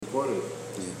recorded.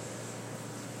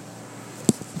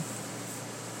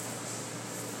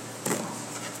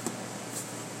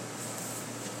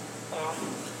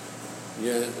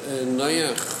 Yeah,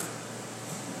 Noyach,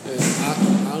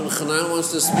 Al-Khanan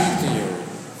wants to speak to you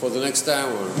for the next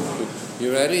hour.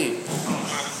 You ready?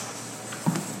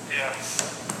 Yeah.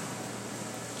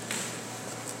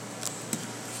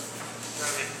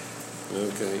 Ready.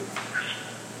 Okay.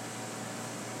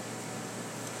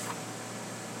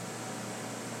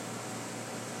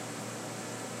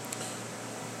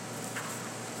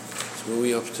 So what are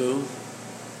we up to?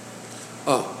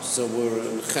 Oh, so we're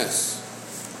in Ches.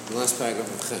 The last paragraph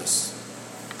of Ches.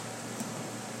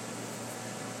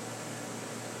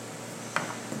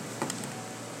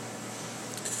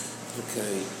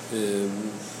 Okay.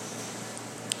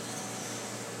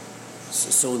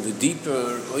 So in the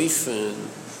deeper Oifen,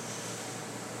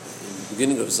 in the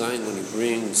beginning of Zion, when he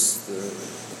brings the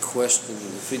question in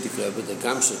the Friedrich Rebbe, the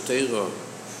Gamsha Teira,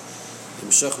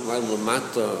 so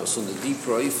in the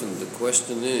deeper Oifen, the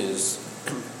question is,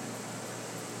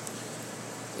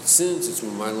 that since it's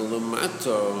Mamayla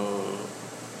Lamata,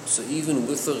 so even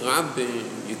with the Rabbi,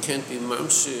 you can't be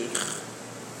Mamshich,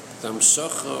 the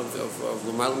Amshach of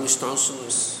Mamayla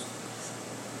Mishtalshalas,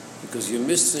 because you're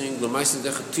missing the Maisa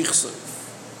Decha Tichsa,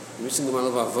 you're missing the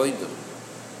Mamayla Avoida.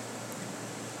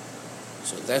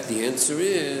 So that the answer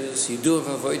is, you do have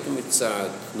Avoida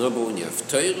Mitzad, number one, you have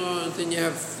Torah, and then you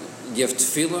have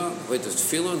Tefillah, Avoida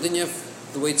Tefillah, and then you have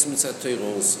the way it's Mitzad Torah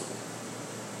also.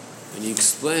 And he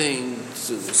explained,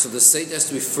 so the Seder has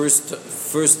to be first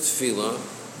Tefillah,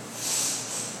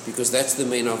 because that's the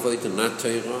main Avodah, not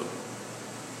Torah.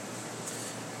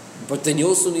 But then you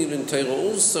also need in Torah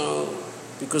also,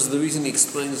 because of the reason he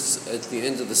explains at the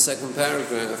end of the second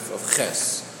paragraph of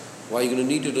Ches, why you're going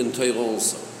to need it in Torah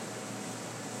also.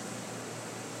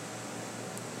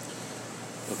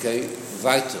 Okay,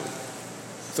 Vital,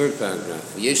 third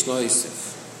paragraph, Yesh Lo Yosef.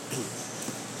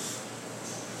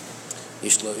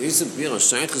 See,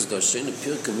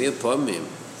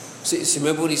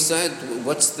 remember what he said?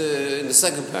 What's in the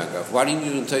second paragraph? Why do you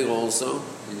need to Torah also?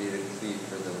 You need a kli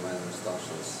for the Maamar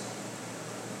Asarah.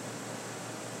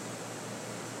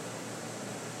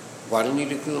 Why do you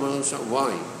need a kli for the Maamar Asarah?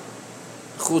 Why?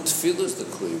 Chut Tefillah is the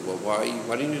kli. Well,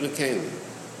 why do you need a keli?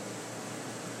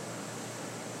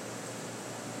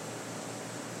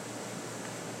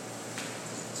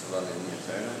 Savannah in your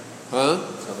Torah? Huh?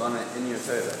 Savannah in your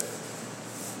Torah.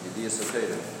 Yediyas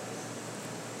HaTorah.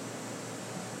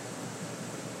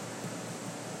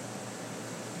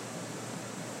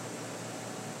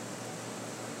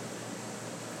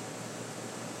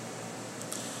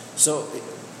 So,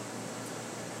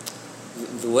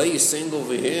 the way you're saying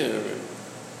over here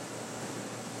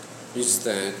is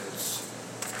that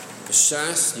the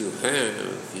Shas you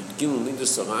have, you'd give them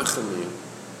Midas Arachamim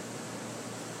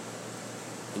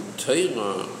in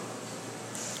Torah.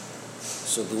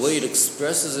 So the way it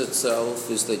expresses itself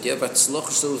is that you have Atzloch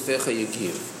Shel Lefecha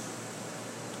Yagir.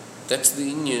 That's the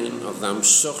union of the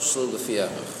Amshoch Shel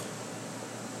Lefeach.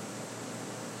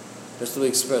 That's the way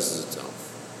it expresses itself.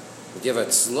 But you have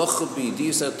Atzloch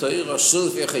B'Yidiyas HaTorah Shel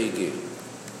Lefecha Yagir.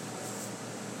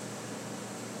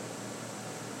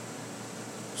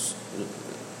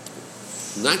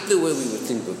 Not the way we would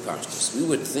think of Pashtus. We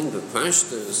would think of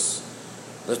Pashtus,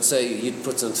 let's say you'd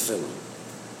put on tefillin.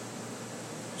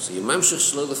 So you mamshich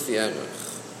shlo lefiarach.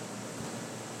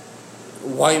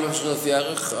 Why mamshich shlo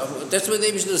lefiarach? That's what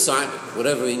they should decide.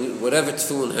 Whatever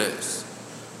tefillin has.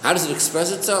 How does it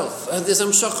express itself? There's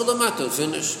amshach l'mata,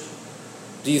 finished.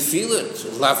 Do you feel it?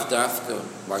 Lav dafka.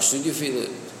 Why should you feel it?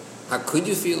 How could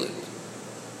you feel it?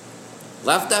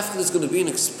 Lav dafka is going to be an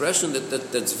expression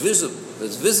that's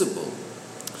visible.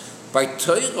 By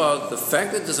Torah, the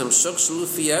fact that there's amshach shlo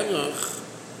lefiarach,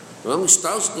 Maamar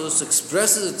Asarah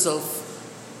expresses itself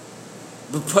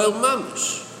b'peil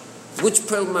mamish. Which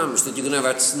peil mamish? That you're going to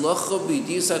have atzlocha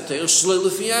b'yidiyas HaTorah shlo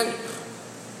lefiarach.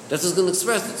 That is going to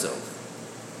express itself.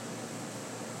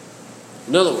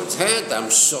 In other words, had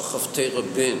amshach of Torah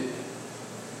been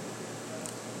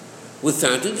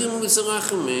without it, even with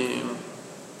Zerachimim,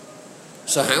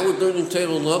 so how would learning Torah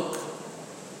look?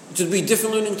 It would be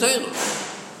different learning Torah.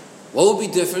 What would be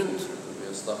different? It would be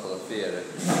a stoch lefiarach.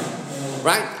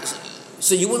 Right?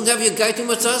 So you wouldn't have your guy to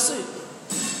matzasi.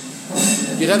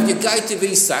 You'd have your guy to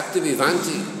be sakti,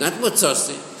 vivanti, not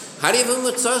matzasi. How do you have a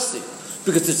matzasi?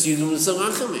 Because it's yidum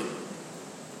l'sarachamim.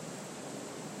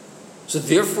 So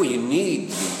therefore you need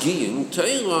Yigiyim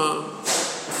Torah.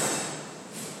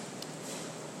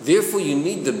 Therefore you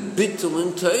need the bittul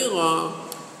in Torah,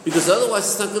 because otherwise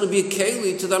it's not going to be a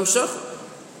keli to the Amshach.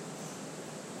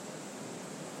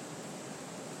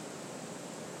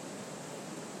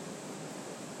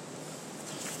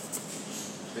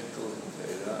 bittul in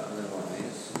Teira,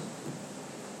 otherwise.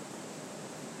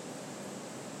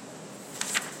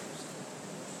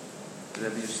 Did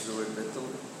I use the word bittul?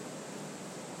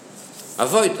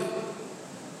 Avoida.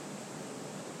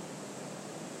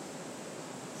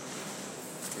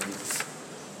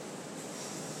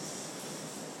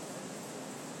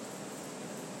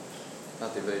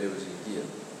 Not the Veda was Yigia.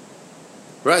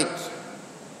 Right.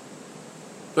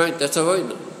 Right, that's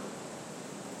avoida.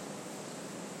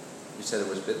 You said it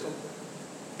was bittul?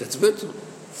 That's bittul.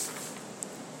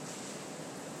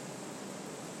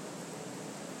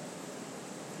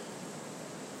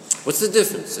 What's the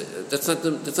difference? That's not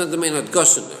the main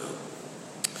hadgasha now.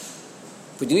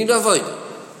 But you need to avoid it.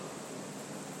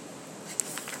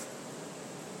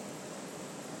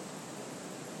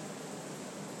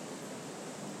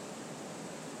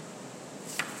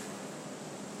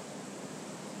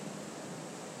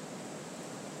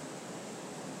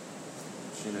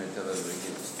 Shinoi Tava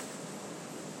V'Gilus.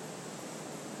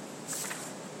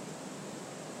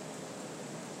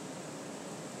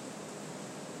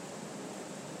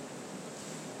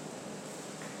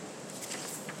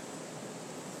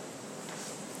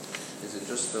 Is it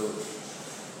just the...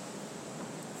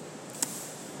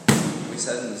 We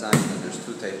said in Zion that there's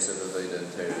two types of Avodah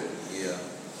in Torah, Yigia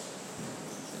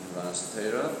and Vanas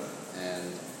Torah,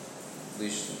 and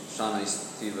Lish Shana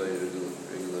Tiva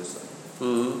Regulosa.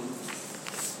 Mm-hmm.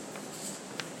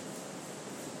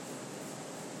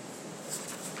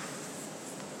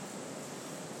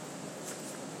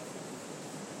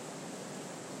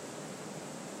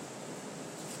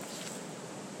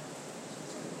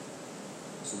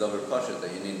 So double pasha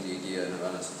that you need the Yigia and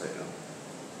Vanas Torah.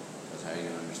 That's how you're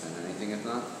going to understand anything if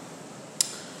not?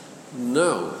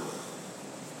 No.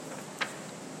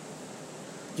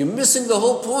 You're missing the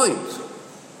whole point.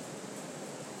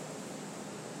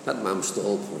 Not mamish the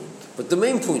whole point, but the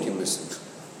main point you're missing.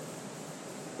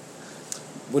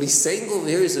 What he's saying over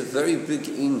here is a very big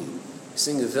inyan. He's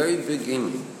saying a very big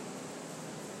inyan.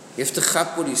 You have to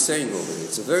chap what he's saying over here.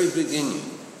 It's a very big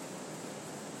inyan.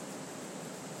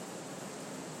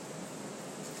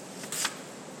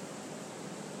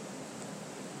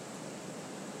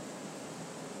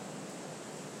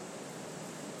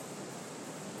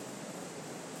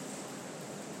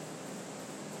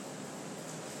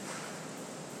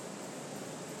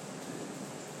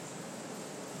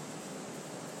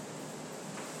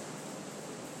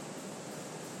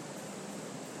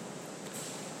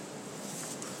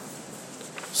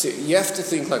 See, you have to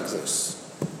think like this.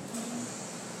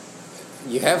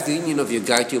 You have the union of your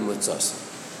gaiti matzasa.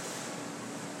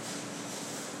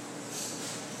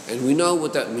 And we know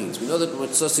what that means. We know that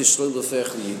matzasa is shloi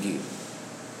lefech liyagi.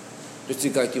 That's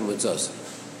your gaiti matzasa.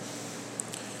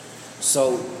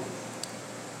 So,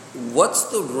 what's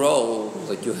the role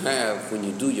that you have when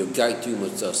you do your gaiti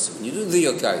matzasa? When you do the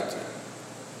yogaiti,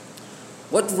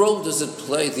 what role does it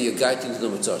play, the yogaiti into the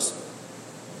matzasa?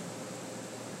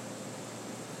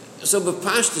 So,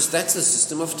 b'pashtus, that's the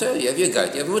system of Torah. You have your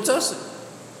gaiti, you have matzasa.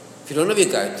 If you don't have your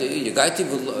gaiti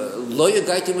will lo your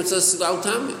gaiti matzasa al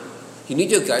tamid. You need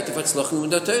your gaiti for tzlachim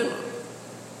with the Torah.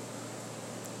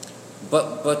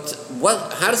 But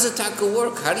what? How does the taka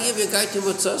work? How do you have your gaiti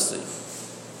matzasa?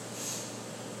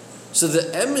 So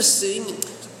the emissing,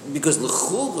 because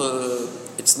l'chura,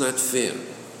 it's not fair.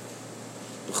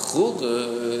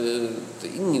 L'chura, the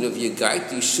union of your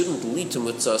gaiti shouldn't lead to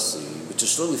matzasa, which is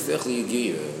slowly fech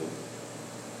liyagiyah.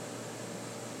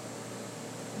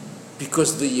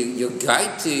 Because your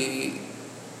gaiti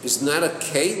is not a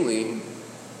keli,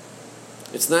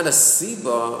 it's not a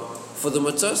siba for the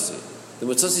matzasi. The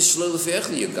matzasi is shlo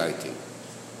l'fe'ech your gaiti.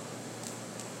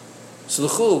 So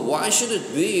why should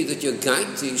it be that your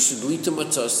gaiti should lead to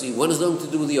matzasi? One has nothing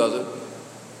to do with the other. So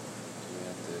we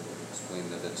have to explain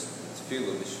that it's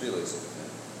filo b'shvilis.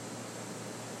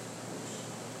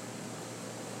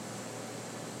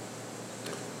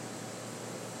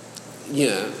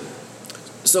 Yeah.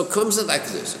 So it comes out like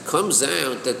this. It comes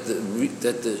out that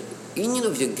the union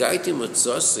of your gaiti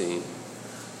matzasi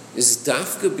is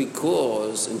dafka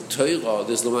because in Torah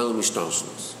there's l'mayla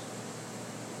mishtalshlus.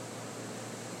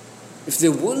 If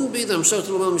there wouldn't be the hamshach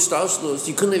to l'mayla mishtalshlus,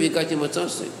 you couldn't have your gaiti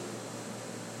matzasi.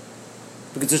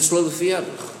 Because it's shlo l'fi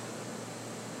yarech.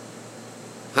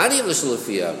 How do you have shlo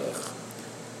l'fi yarech?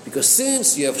 Because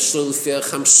since you have shlo l'fi yarech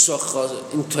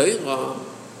hamshach in Torah,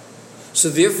 so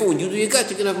therefore when you do your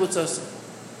gaiti, you can have matzasi.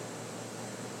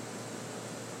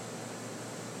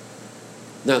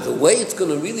 Now, the way it's going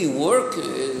to really work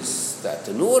is that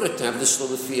in order to have the shlo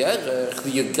l'fi yarech, the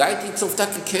yogaiti itself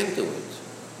taka can't do it.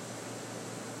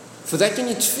 For that you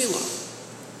need tefillah.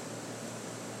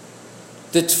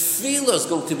 The tefillah is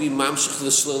going to be mamshech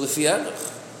the shlo l'fi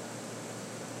yarech.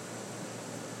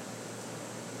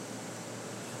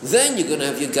 Then you're going to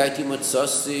have your gaiti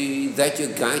matzasi, that your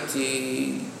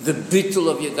gaiti, the bittul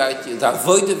of your gaiti, the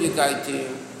avoid of your gaiti.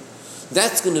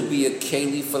 That's going to be a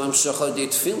keli for amshacha de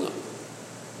tefillah.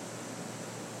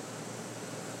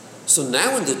 So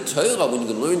now in the Torah, when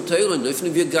you learn Torah, in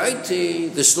your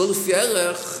gaiti, the shlol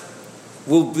fierech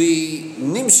will be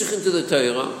nimshich into the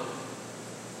Torah,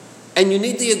 and you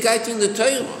need the gaiti in the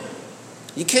Torah.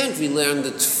 You can't relearn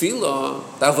the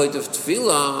tefillah, the avoid of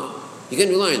tefillah. You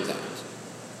can't relearn that.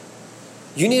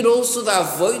 You need also the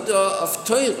avodah of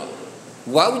Torah.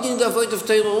 Why would you need the avodah of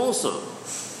Torah also?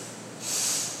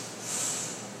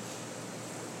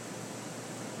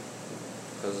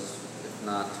 Because if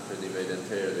not for the Veda and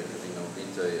Torah, there could be no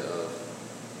bitay of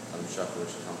Amshach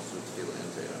which comes through Tefillah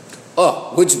and Torah.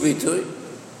 Oh, which bitay?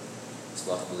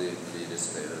 Tzlach b'li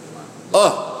this Torah.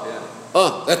 Oh, yeah.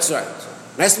 Oh, that's right.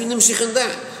 It has to be nimshich in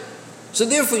that. So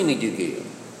therefore you need Yigiyah.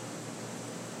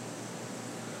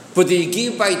 But the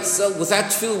Yigiyah by itself, without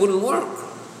tefillah, wouldn't work.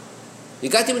 You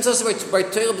got to even tell us by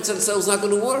Torah, but itself is not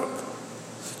going to work.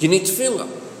 You need tefillah.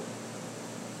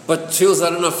 But tefillah is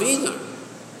not enough either.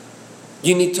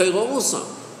 You need Torah also.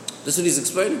 That's what he's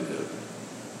explaining here.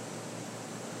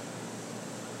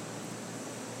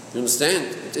 You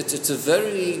understand? It's a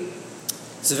very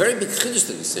big chiddush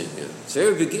that he's saying here. It's a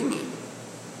very big inyan.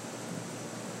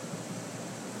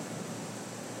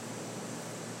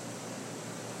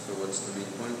 So what's the main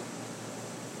point?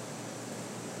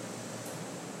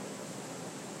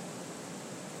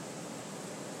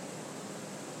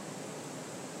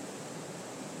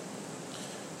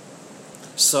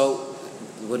 So,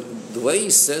 the way he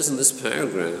says in this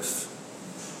paragraph,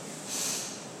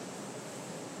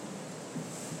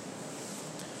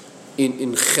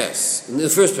 in Ches, in the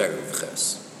first paragraph of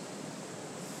Ches,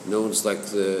 it's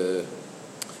like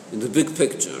in the big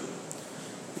picture.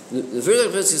 The first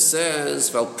paragraph he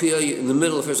says, in the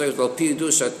middle of the first paragraph, Valpi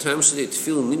Yidush Atam Sheli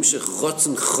Tefil Nimshech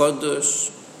Rotzen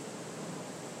Chodosh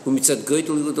Umitzad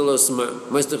Goytel Yudel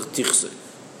Osma Meister Tichse.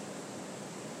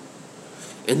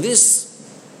 And this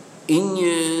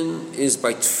inyan is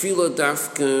by Tefillah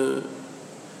Dafka.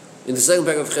 In the second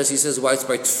paragraph of Ches, he says why it's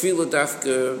by Tefillah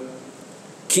Dafka.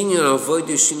 Kinyan avoid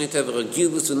Yeshinet Ever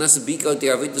Gilbus and Nasa Bika the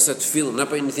Avidus at Tefillah, not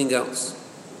by anything else.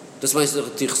 That's Meister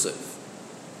Tichse.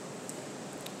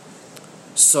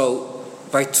 So,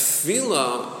 by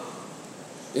tefillah,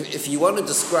 if you want to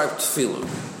describe tefillah,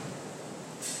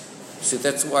 see,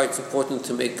 that's why it's important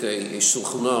to make a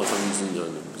shulchan aruch on these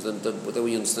inyanim, because then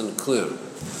we understand it clear.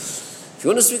 If you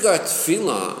want to speak about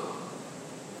tefillah,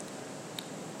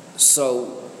 so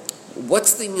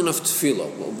what's the inyan of tefillah?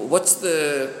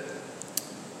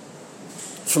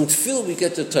 From tefillah we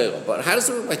get to Torah, but how does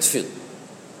it work by tefillah?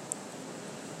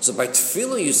 So by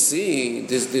tefillah you see,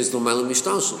 there's no malam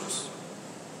mishtalshelus.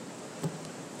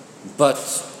 But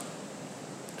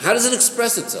how does it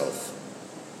express itself?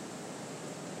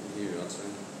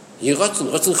 Yiratzon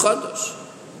Chodosh.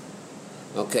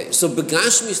 Okay, so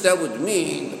begashmis, that would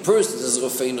mean the person is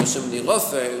Rofei Noshem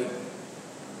Nirofei.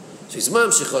 So he's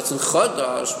Mamshech Ratzon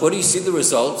Chodosh. What do you see the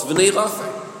results? V'nei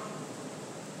Rofei.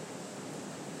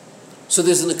 So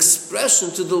there's an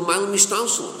expression to the Malam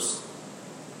Mishtalshelus.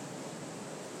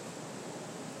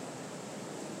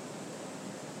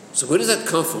 So where does that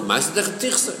come from? Ma'aseh Derech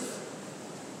Tichsev.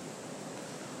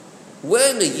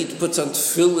 When a Yid puts on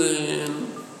tefillin,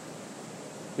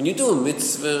 when you do a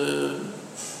mitzvah,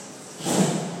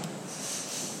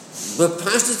 but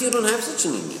pashtus you don't have such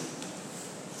an inyan.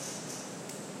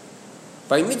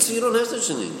 By mitzvah you don't have such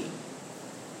an inyan.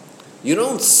 You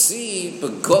don't see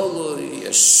begoloi, a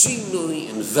shinui,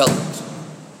 and velt.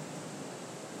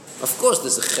 Of course,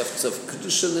 there's a chefetz of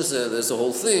kedusha, there's a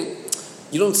whole thing.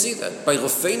 You don't see that. By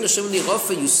Rofei Noshem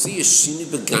Nirofei, you see a shinui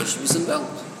begashmis and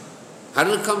velt. How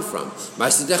did it come from?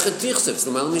 Ma'aseh Derech Tichsev, it's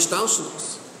the Malam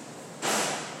Mishtalshelus.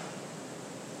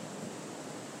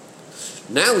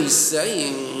 Now he's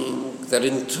saying that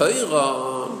in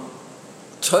Torah,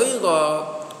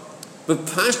 but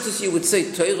pashtus you would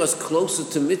say Torah is closer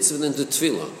to mitzvah than to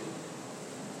tefillah.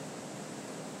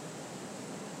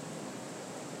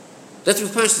 That's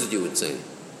what pashtus you would say.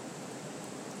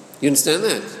 You understand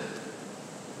that?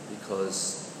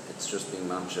 Because it's just being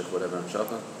mamshech, whatever I'm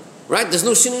shava. Right? There's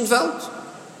no shin in velt.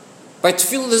 By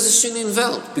tefillah there's a shin in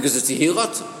velt because it's a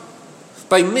yiratzon.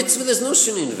 By mitzvah there's no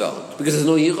shin in velt because there's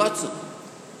no yiratzon.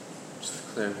 Just to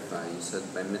clarify, you said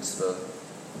by mitzvah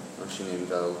no shin in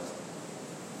velt.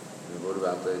 And what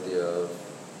about the idea of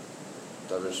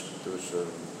davish kedusha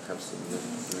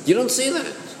chefsim? You don't see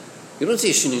that. You don't see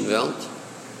a shin in velt.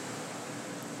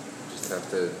 Just have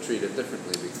to treat it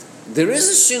differently. There is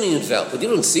a shin in velt, but you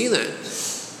don't see that.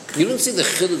 You don't see the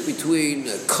chiluk between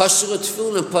kosher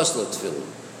tefillin and pasla tefillin.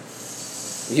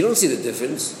 You don't see the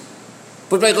difference.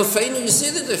 But by Rafeinu, you see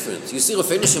the difference. You see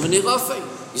Rafeinu Shemini Rafein.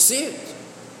 You see it.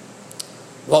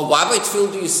 Well, why by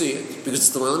Tefillah do you see it? Because it's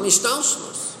the one of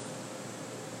Mishtalshlos.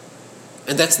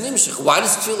 And that's Nimshach. Why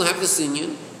does Tefillah have this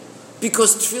inyan?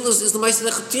 Because Tefillah is the Ma'aseh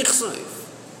Tichsaif.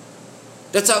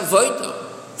 That's Avodah.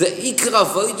 The Ikar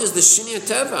Avodah is the Shini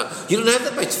Teva. You don't have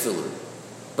that by Tefillah.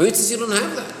 By Mitzvahs you don't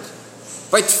have that.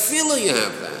 By Tefillah you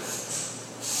have that.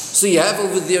 So you have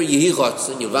over there Yehi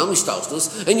Ratzon, Yeval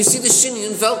Mishtalshlos, and you see the Shini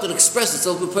in Welt that express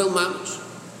itself with Peil Mamish.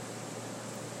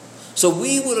 So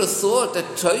we would have thought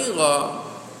that Torah,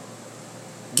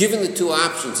 given the two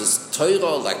options, is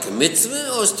Torah like a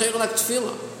mitzvah or is Torah like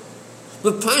Tefillah?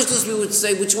 But Pashtus we would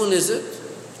say, which one is it?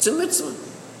 It's a mitzvah.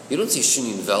 You don't see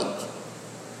Shini in Welt.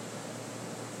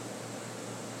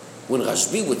 When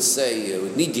Rashbi would say,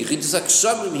 need Yichidus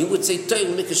HaKshavim, he would say,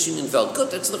 Torah, make a Shini in Welt.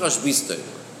 Good, that's the Rashbi's Torah.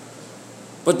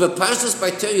 But by Pashtus,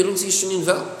 by Torah, you don't see Shini in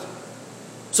Welt.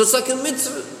 So it's like a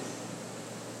mitzvah.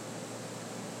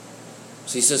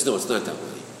 So he says, no, it's not that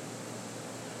way.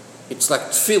 It's like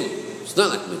Tefillah. It's not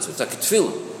like mitzvah, it's like a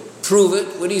Tefillah. Prove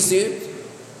it. Where do you see it?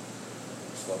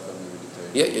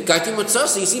 Yeah, you got your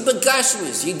matzasi. You see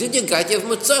Bagashmis. You did your got, you have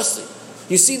matzasi.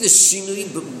 You see the Shinui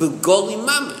Begoli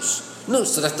Mamish. No,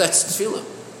 so that's Tefillah.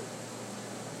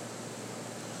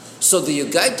 So the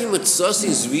Yagaiti Matzasi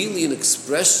is really an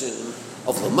expression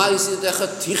of Lamaisi Decha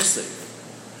Tichsei.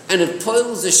 And it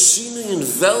poils the Shinui in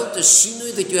Welt, the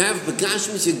Shinui that you have,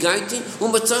 Begashmis, Yagaiti,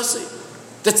 and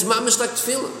Matzasi. That's Mamish like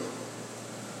Tefillah.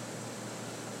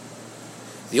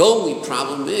 The only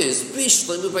problem is,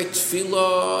 Bishlema by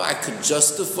Tefillah, I could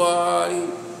justify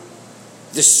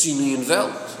the Shinui in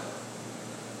Welt.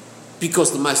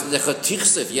 Because the Ma'aseh Decha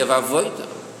Tichsev, you have Avodah.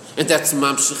 And that's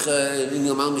Mamshich in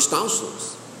your Mal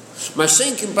Mishtalshlos.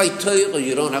 Mashenkin by Torah,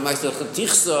 you don't have Ma'aseh Decha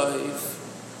Tichsev.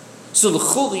 So the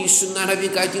Churi, you should not have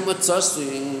your Gaiti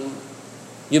Matzasi.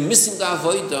 You're missing the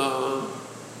Avodah.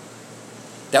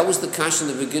 That was the kash in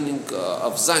the beginning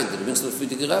of Zayin, that brings to the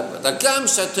Friedrich Rebbe. Gam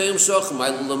Shatoyim Shochem, I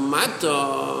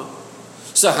lamata.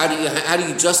 So how do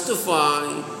you justify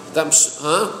them?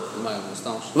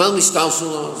 Mal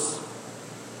Mishtalshlos.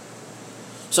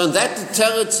 So on that the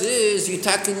teretz is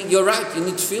you're right, you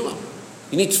need tefillah.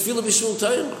 You need tefillah b'shvil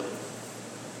Torah.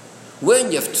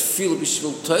 When you have tefillah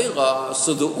b'shvil Torah,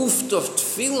 so the uft of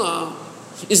tefillah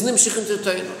is nimshich into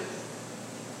Torah.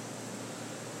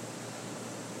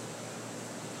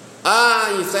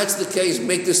 If that's the case,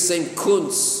 make the same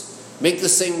kunz, make the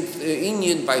same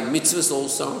inyan by mitzvahs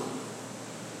also.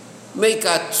 Make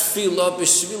a tefillah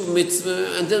b'shvil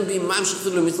mitzvah, and then be mamshich to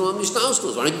the mitzvah of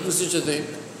mishtalshlos. Why don't you do such a thing?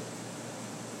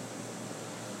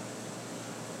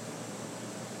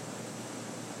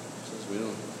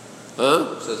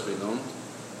 Says we don't.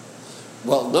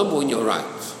 Well, number one, you're right.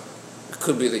 It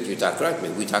could be that you're right.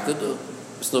 Maybe we do.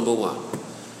 It's number one.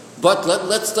 But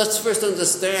let's first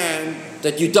understand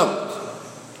that you don't.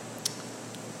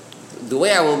 The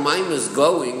way our mind is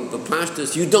going, the past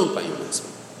is you don't buy a mitzvah.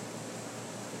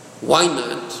 Why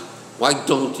not? Why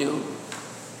don't you?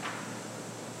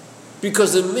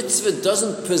 Because a mitzvah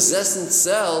doesn't possess in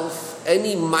itself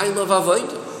any mile of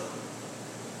avodah.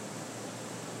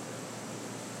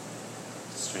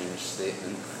 Strange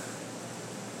statement.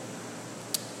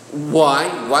 Why?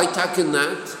 Why taken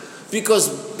that? Because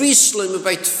bishleim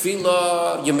by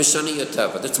tefillah you mishani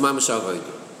yatava. That's mamash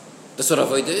avodah. That's what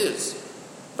avodah is.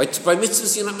 By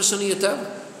mitzvahs you're not mishani yatava.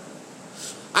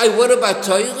 What about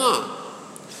Torah?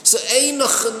 So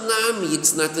einochanami,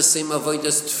 it's not the same avodah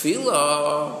as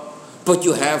tefillah, but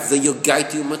you have the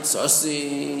yogaiti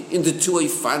matzasi in the two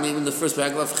ifanim in the first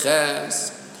paragraph of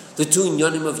Ches, the two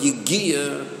inyanim of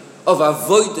yigiyah of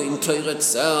avodah in Torah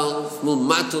itself,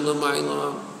 mulmatul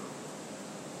l'mayla.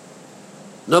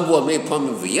 Number one,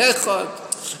 me'pamim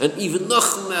v'yechad, and even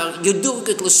nochmer, you do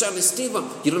get l'shar estiva.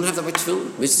 You don't have that by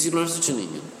tefillah. Mitzvahs, you don't have such an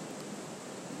inyan.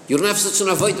 You don't have such an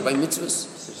avodah by mitzvahs.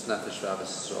 It's not the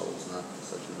Shabbos role. It's not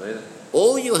such a avodah.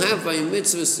 All you have by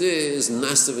mitzvahs is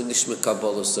nasav and nishma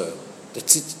kabbalah soil.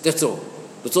 That's it. That's all.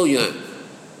 That's all you have.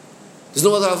 There's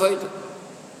no other avodah.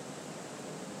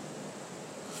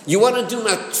 You want to do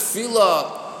not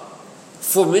tefillah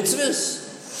for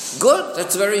mitzvahs? Good.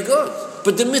 That's very good.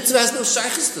 But the mitzvah has no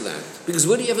shaykhs to that. Because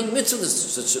where do you have a mitzvah that's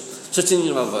such an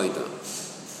avodah?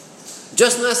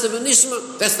 Just nasav and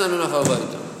nishma, that's not enough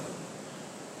avodah.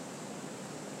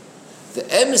 The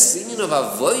emes of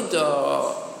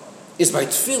avodah is by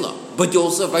tefillah, but you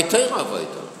also have by Torah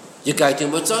avodah. You got your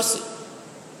matzasi.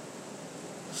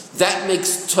 That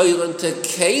makes Torah into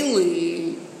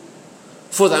keli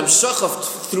for the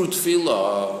amshach through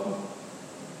tefillah.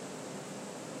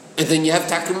 And then you have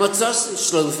takim matzasi,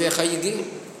 shlo l'fecha yigim.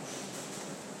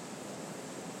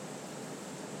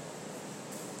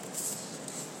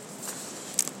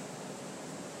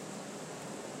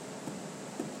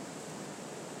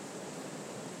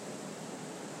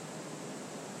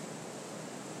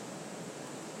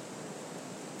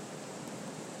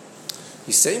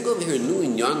 He's saying over here new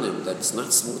inyanim that's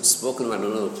not spoken about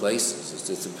in other places.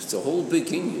 It's a whole big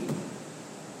inyan.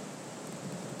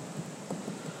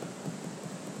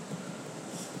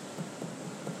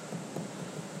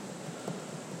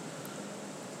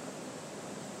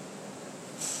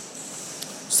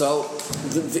 So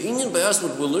the inyan by us,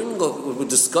 what we're learning, what we're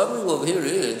discovering over here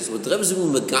is, what the Rebbe is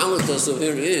even megalit us over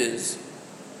here is,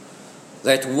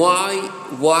 that why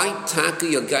taka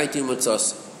yagaiti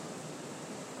matzasi?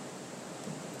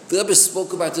 The Rebbe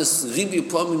spoke about this ribi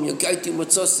pamim yagaiti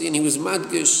matzasi, and he was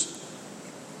madgish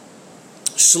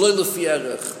shloi lefi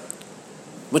erech,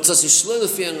 matzasi shloi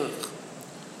lefi erech.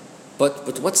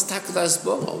 But what's taka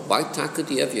d'asbara? Why taka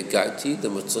do you have yagaiti the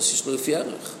matzasi shloi lefi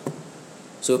erech?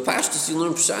 So Pashtus, you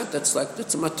learn Pshat, that's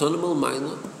a matonimal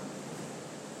minor.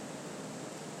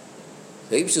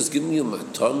 He's just giving you a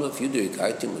matana. If you do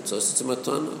yagaiti matzos, it's a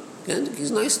matana. And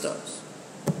he's nice to us.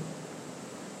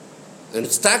 And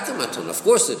it's taka matana, of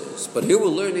course it is. But here we're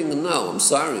learning, no, I'm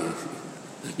sorry.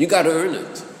 You got to earn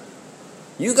it.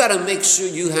 You got to make sure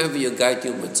you have a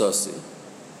yagaiti matzos.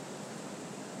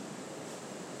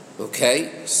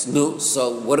 Okay?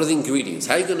 So what are the ingredients?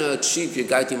 How are you going to achieve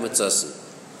yagaiti matzos?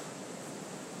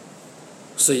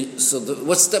 So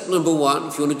what's step number one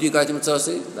if you want to do yagaiti matzos?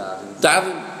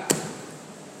 Daven.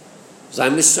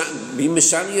 Be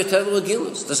mishani yotev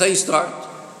regilas. That's how you start.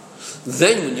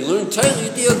 Then when you learn Torah, you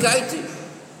do yagaiti.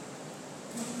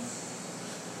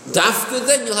 Dafka,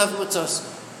 then you'll have matzos.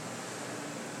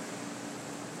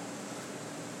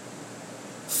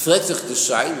 Fragt the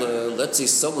shaila, let's say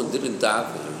someone didn't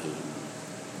daven.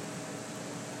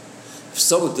 If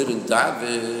someone didn't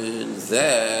daven,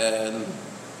 then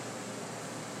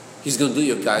he's going to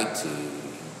do yagaiti.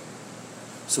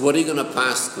 So what are you going to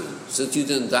pass to? Since you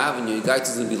didn't daven, your yagaiti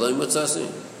is going to be loy matzasi?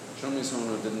 Show me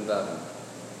someone who didn't daven.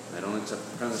 I don't accept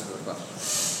the premise of the question.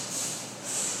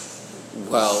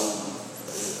 Well,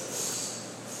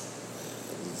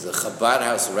 the Chabad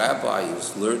house rabbi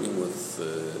is learning with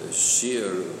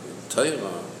Shir and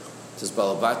Torah. Says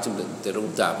Balabatim that they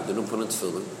don't daven, they don't put on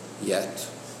tefillin yet.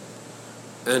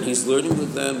 And he's learning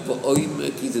with them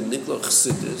ba'oimek, the Nikla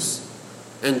Chassidus,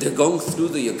 and they're going through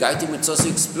the yagaiti matzos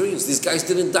experience. These guys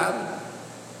didn't daven.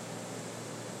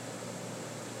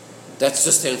 That's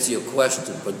just to answer your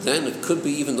question. But then it could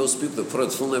be even those people that put on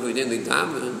tefillin every day and they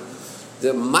daven.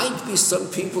 There might be some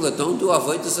people that don't do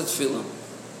avodas at tefillin.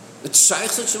 It's shaykh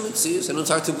such a mitzvah. I know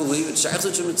it's hard to believe. It's shaykh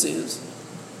such a mitzvah.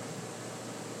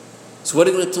 So what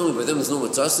are you going to tell me? By them there's no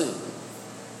matzos?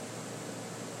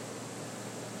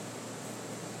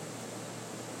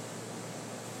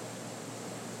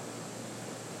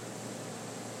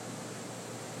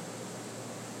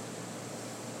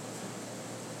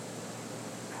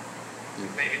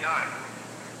 Maybe not.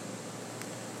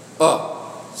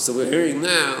 Oh, so we're hearing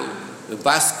now the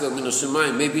Baska min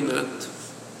Hashemayim, maybe not.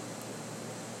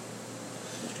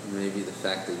 Maybe the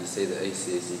fact that you say the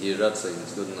ACAC here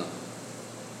is good enough.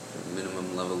 The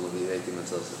minimum level of the yagaiti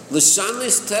matzos. L'shana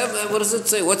is teva. What does it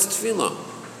say? What's tefillah?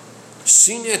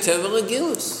 Shina teva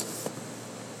regilus.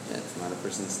 Yeah, it's not a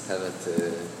person's teva to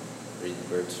read the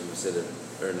words from a siddur,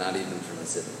 or not even from a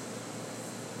siddur.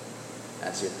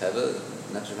 That's your teva.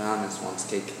 Naturhamis wants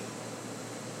cake.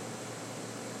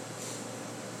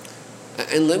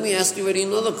 And let me ask you already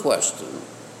another question.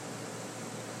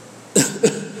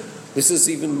 This is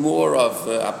even more of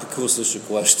a pekusish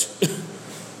question.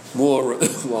 More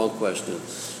long question.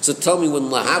 So tell me, when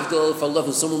lahavdil, if Allah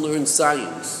and someone learns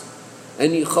science,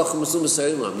 any chacham asum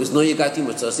b'seilam, there's no yagaiti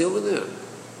matzasi over there.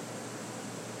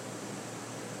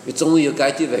 It's only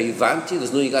yagaiti v'hivanti.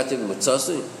 There's no yagaiti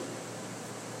matzasi.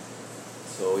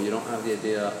 So you don't have the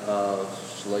idea of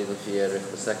shloi lefi erech,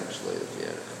 the second shloi lefi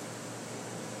erech.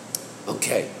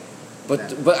 Okay, but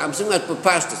I'm saying that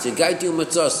b'pashtus, yagaiti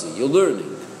matzasi, you're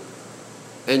learning.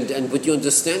 But you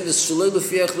understand this shaloi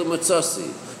lefi erech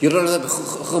matzasi. You don't have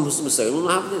chacham asum b'seilam. You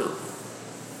don't have now.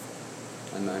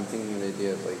 And I'm thinking the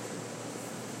idea of like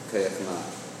kayach ma.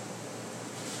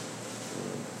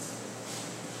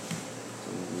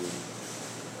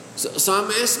 So I'm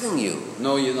asking you.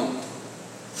 No, you don't.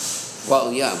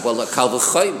 Well, yeah. Well, kal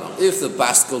v'chayma. If the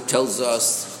Baskel tells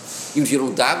us, even if you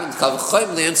don't daven, kal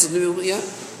v'chayma, the answer is yeah.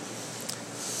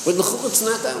 But l'chul, it's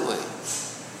not that way.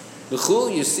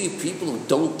 L'chul, you see people who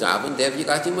don't daven, they have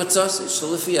yagaiti matzasi,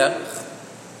 shaloi lefi erech.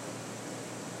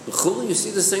 L'chul, you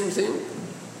see the same thing.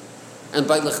 And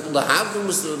by lahavdil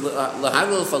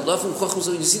falafim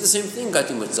chochum, you see the same thing,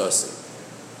 yagaiti matzasi.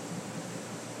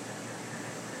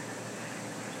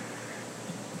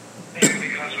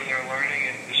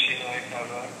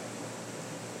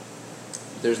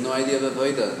 There's no idea of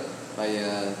avoda by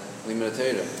limud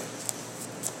Torah.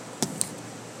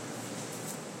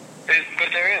 But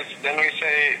there is. Then we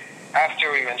say,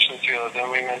 after we mention tefillah, then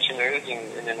we mention there is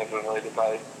an innovative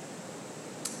by.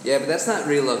 Yeah, but that's not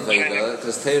real Aveda,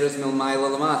 because Torah is milmayla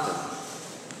lamata.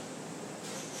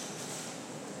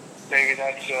 Maybe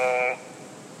that's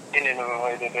in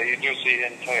innovative that you do see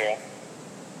in Torah.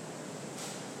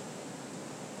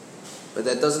 But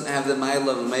that doesn't have the mile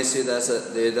of Meisir that's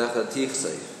the Yedacha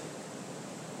Tichseif.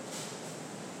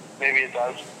 Maybe it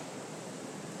does.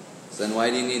 So then why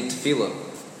do you need tefillah?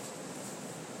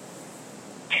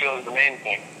 Tefillah is the main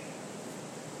thing.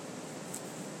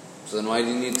 So then why do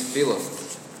you need tefillah?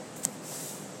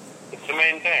 It's the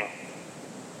main thing.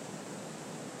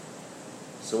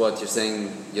 So what, you're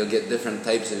saying you'll get different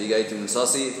types of Yigaitim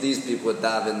Matzasi? If these people would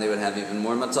daven, they would have even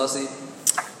more Matzasi?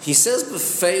 He says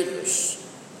befeirish,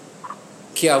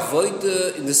 ki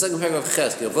avoide, in the second paragraph of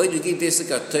Ches, ki avoide geht desek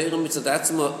a teure mitzad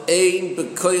atzma, ein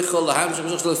bekoichel laham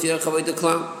shemshach shlo fierach avoide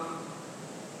klam.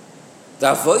 The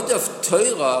avoide of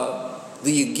Torah,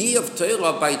 the yigi of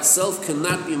Torah by itself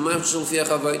cannot be mamshach shlo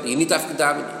fierach avoide. You need to have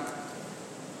davening.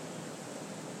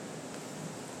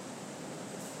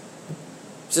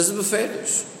 He says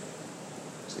befeirish.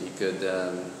 So you could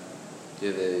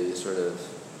give a sort of,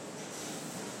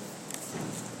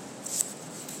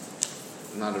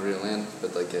 not a real end,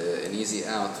 but like an easy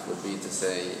out would be to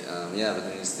say, yeah, but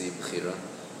then it's the Bechira.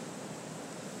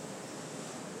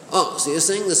 Oh, so you're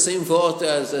saying the same word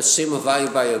as a Shem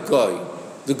Havai by a Goy,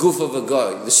 the goof of a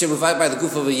Goy, the Shem Havai by the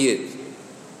goof of a Yid.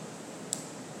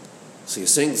 So you're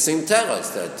saying the same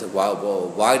teras that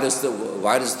why does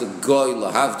the Goy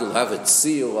lahavdil have a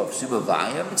seal of Shem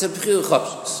Havai? It's a Bechira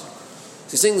Chapshus.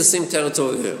 So you're saying the same teras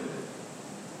over here.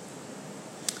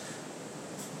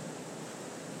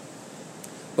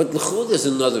 But l'chul there's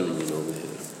another meaning over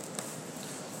here.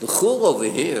 L'chul over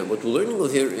here, what we're learning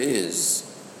over here is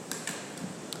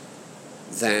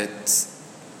that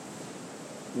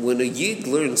when a Yid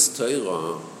learns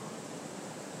Torah,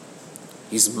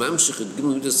 he's mamshich et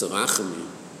gemidas arachamim.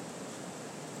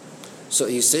 So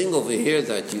he's saying over here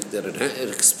that it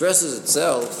expresses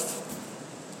itself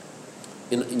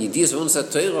in Yidiyas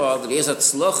v'onas Torah that he has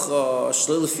hatzlacha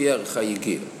shlo lefi erech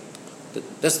hayigir.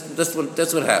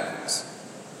 That's what happens.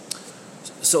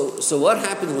 So what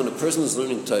happens when a person is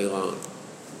learning Torah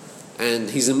and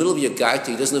he's in the middle of a gaita,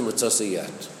 he doesn't have matzasa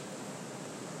yet?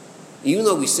 Even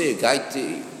though we say a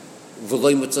gaita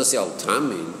v'loi matzasa al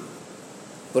tamin,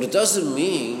 but it doesn't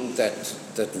mean that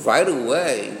right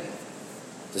away,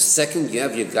 the second you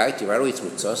have your gaita, right away it's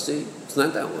matzasa. It's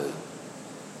not that way.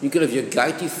 You could have your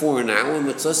gaita for an hour,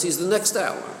 matzasa is the next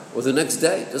hour or the next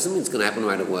day. It doesn't mean it's going to happen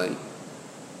right away.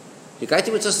 Your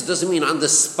gaiti mitzvah doesn't mean on the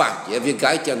spot. You have your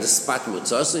gaiti on the spot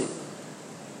mitzvah.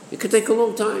 It could take a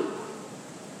long time.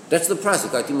 That's the process,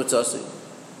 gaiti mitzvah.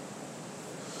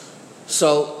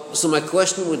 So my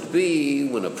question would be,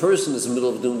 when a person is in the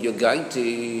middle of doing your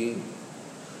gaiti,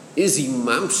 is he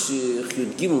mamshich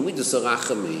yud gimel midas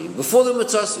harachamim before the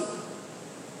mitzvah?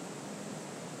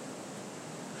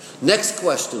 Next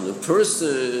question: a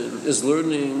person is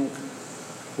learning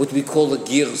what we call a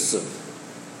girsa.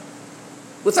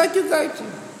 Without your gaiti.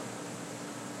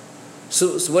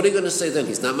 So what are you going to say then?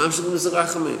 He's not mamshich mitzvah.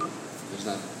 He's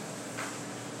not.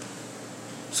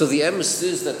 So the emes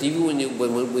is that even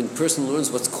when a person learns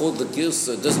what's called the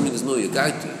girsa, it doesn't mean there's no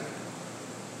yagaiti.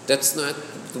 That's not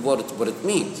what it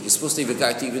means. You're supposed to have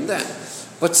yagaiti even then.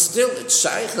 But still, it's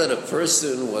shaykh that a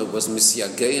person was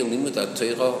misyagei and limud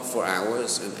Torah for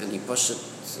hours, and he pushed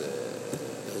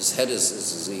his head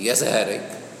he has a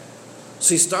headache.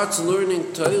 So he starts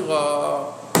learning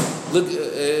Torah,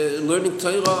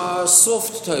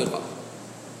 soft Torah.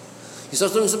 He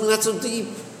starts learning something not so deep,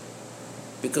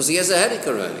 because he has a headache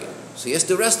already. So he has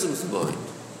to rest his mind.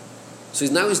 So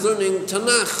now he's learning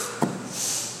Tanakh.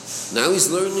 Now he's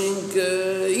learning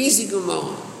easy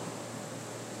Gemara.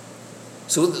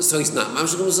 So he's not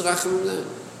mamshich mizrachim then.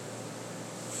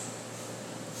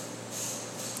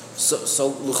 So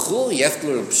l'chul you have to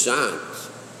learn pshat.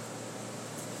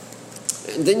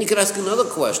 And then you could ask another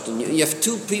question. You have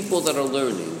two people that are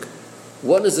learning.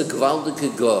 One is a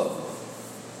gvaldik gon,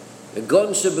 a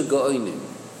gon shebegoinim.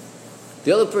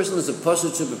 The other person is a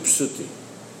pasuk shebepshuti.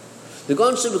 The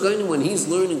gon shebegoinim, when he's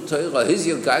learning Torah, his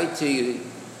yogaiti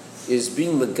is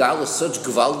being megala such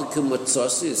gvaldik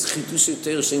matzasi, is chidush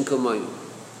Torah shen kamayim.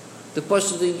 The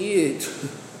pasuk the yid,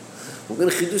 what kind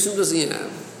of chidushim does he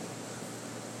have?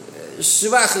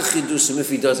 Shvach chidushim, if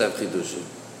he does have chidushim.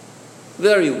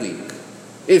 Very weak.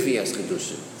 If he has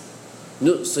chidushim.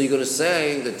 No, so you're going to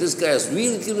say that this guy has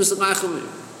really kibbutz rachamim.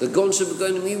 The gon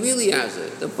shebegonim, he really has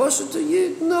it. The pasuk to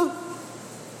yid, no.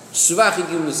 Shvach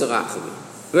kibbutz rachamim.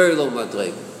 Very low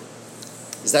madrega.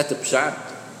 Is that the pshat?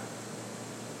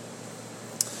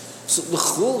 So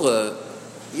l'chura,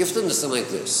 you have to understand like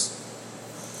this,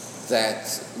 that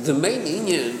the main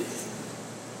inyan,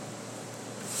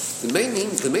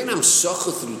 the main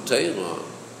amshacha through Torah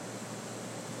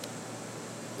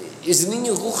is an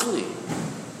inyan ruchni.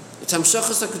 It's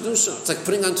amshachas HaKedusha. It's like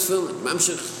putting on tefillin.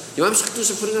 You mamshach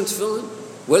Kedusha putting on tefillin?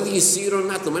 Whether you see it or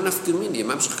not, the man of community, you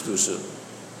mamshach Kedusha.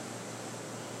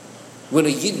 When a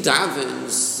Yid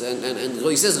davens, and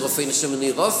he says, Rofei Neshem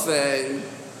B'nei Rofei,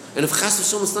 and if Chas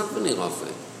V'Shalom is not B'nei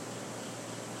Rofei,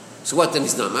 so what, then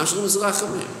he's not mamshach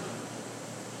Mizrachamim?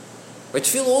 But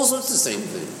tefillah also it's the same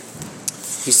thing.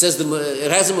 He says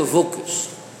it has a mavukish,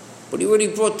 but he already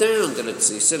brought down that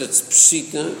he said it's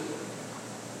pshita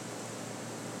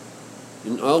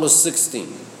in all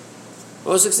 16.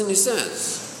 All 16 he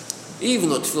says, even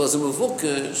though tefillah is a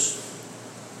mavukish,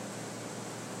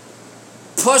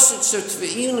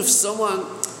 even if someone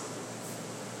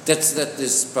that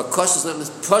is prakash is not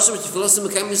pasha, but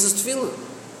tefillah is tefillah.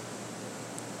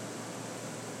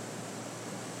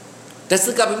 That's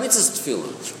the Gabi Mitzvah's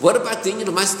tefillah. What about the Inyan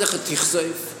of Ma'aseh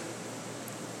Tichseif?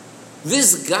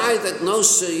 This guy that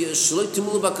knows Shloi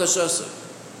Timulu Bakashasa,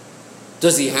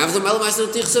 does he have the Ma'aseh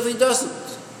Tichseif? He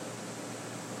doesn't.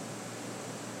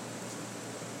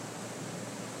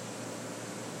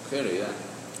 Clearly, yeah.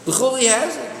 B'chol he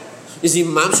has it. Is he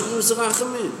Mamshech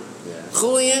Mizrachamim? Yeah.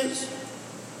 B'chol he is.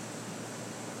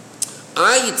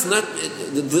 It's not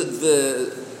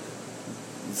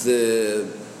the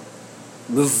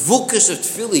Mevukish of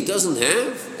tefillah he doesn't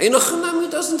have. Einochanam he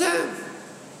doesn't have.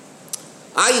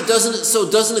 It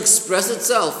doesn't express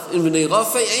itself in B'nei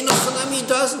Rofei. Einochanam he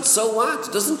doesn't. So what?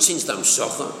 It doesn't change the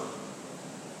Amshocha.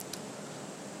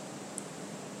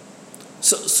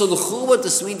 So the chul, what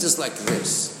this means is like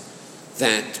this: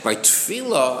 that by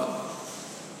tefillah,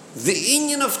 the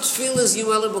inyan of tefillah is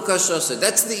Yimale B'Kashasa.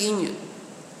 That's the inyan.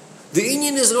 The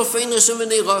inyan is Rofei Neshem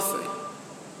B'nei Rofei.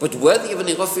 But whether you have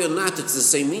an Irofi or not, it's the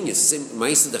same meaning. It's the same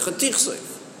Ma'aseh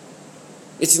Tichseif.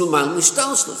 It's normal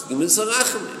mishtalshlos.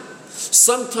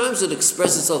 Sometimes it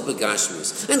expresses itself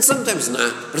begashmis, and sometimes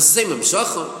not. But it's the same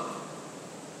amshacha.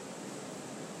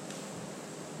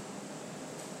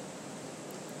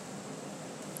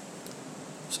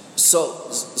 So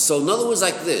in other words,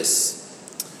 like this.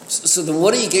 So then,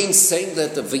 what are you again saying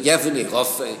that the v'yevin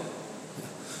Irofi?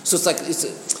 So it's like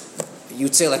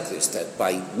you'd say like this, that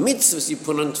by mitzvahs you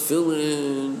put on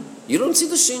tefillin, you don't see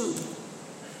the shin.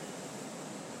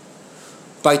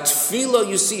 By tefillah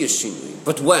you see a shin.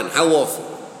 But when? How often?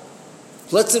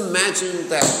 Let's imagine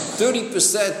that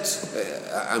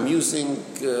 30%, I'm using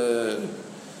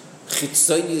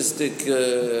chitzonistic,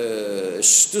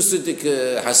 shtusidik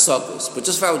hasagas, but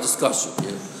just for our discussion.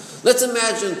 Yeah? Let's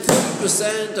imagine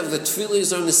 30% of the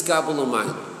tefillahs are niskabel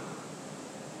u'mayla.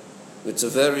 It's a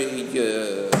very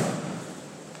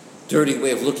dirty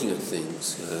way of looking at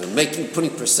things, putting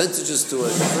percentages to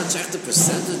it. Not check the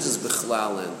percentages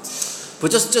bichlal,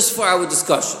 but just for our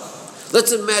discussion.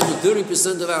 Let's imagine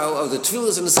 30% of the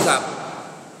tefillahs in the skabel.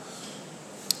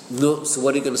 No, so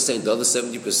what are you going to say in the other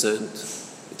 70%?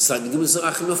 It's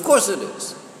like of course it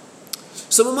is.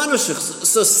 So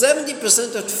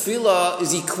 70% of tefillah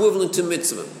is equivalent to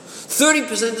mitzvah.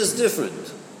 30% is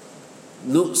different.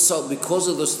 No, so because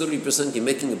of those 30%, you're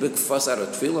making a big fuss out of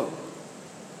tefillah.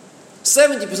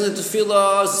 70% of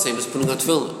tefillah is the same as putting on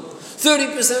tefillah.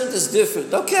 30% is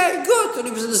different. Okay, good.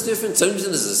 30% is different. 70%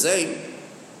 is the same.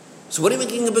 So what are you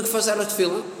making a big fuss out of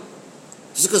tefillah?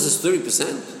 Just because it's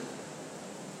 30%?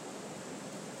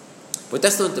 But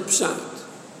that's not the pshat.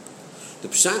 The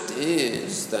pshat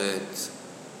is that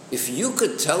if you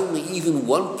could tell me even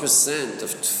 1%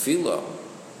 of tefillah,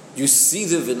 you see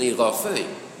the v'nei rafei,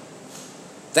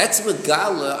 that's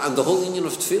megala on the whole union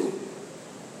of tefillah.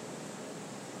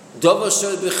 Davar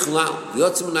shoy bichlal,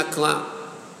 yotzim naklal.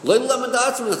 Lo lamed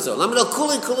atzim yotzah, lamed al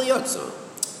kuli yotzah.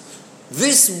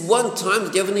 This one time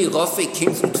that Yevnei Rafei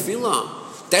came through tefillah,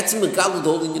 that's megala the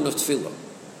whole union of tefillah.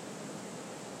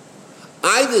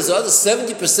 Either the other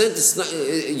 70% is not,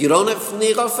 you don't have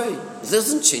Yevnei Rafei. It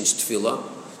doesn't change tefillah.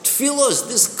 Tefillah is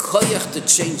this koyach to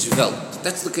change Welt.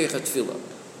 That's the koyach of tefillah.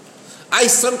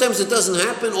 Sometimes it doesn't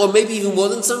happen, or maybe even more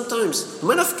than sometimes.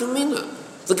 Manaf kamina.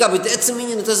 The Gabi, that's a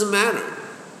meaning, it doesn't matter.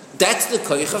 That's the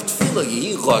koyach of tefillah.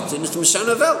 Yehi rotzen is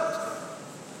mishana Welt.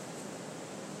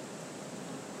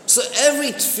 So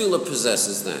every tefillah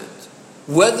possesses that,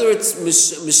 whether it's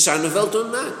mishana Welt or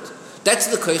not. That's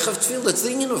the koyach of tefillah. That's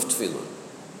the union of tefillah.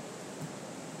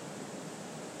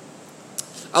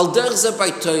 Al derech zeh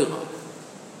by Torah.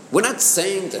 We're not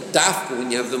saying that dafka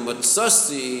when you have the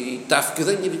matzasi, dafka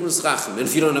then you have mizrachim. And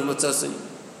if you don't have matzasi,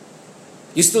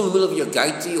 you're still in the middle of your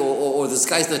gaiti, or this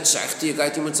guy's not shachti your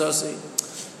gaiti matzasi.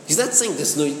 He's not saying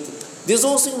there's no. There's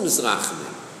also Mizrachim.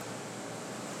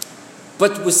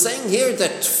 But we're saying here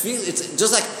that tefillah, it's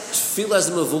just like tefillah as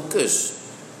a mavukish.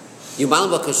 Yimal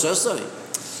bakashasai.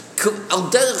 Al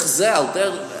derech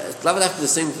zeh, it's the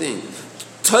same thing.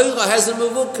 Torah has a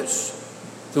mavukish.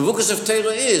 The mavukish of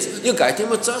Torah is you gaiti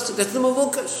matzasi. That's the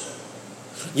mavukish.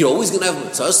 You're always going to have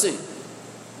matzasi.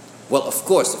 Well, of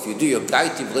course, if you do your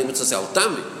gaiti, blame matzasi al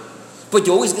tami. But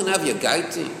you're always going to have your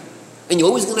gaiti, and you're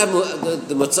always going to have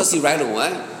the matzasi right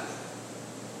away.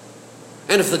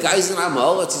 And if the guy's in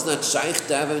Amal, he's not shaykh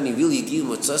to have any real yigil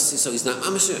matzasi, so he's not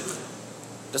mamshech.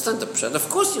 That's not the pshat. Of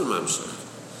course you're mamshech.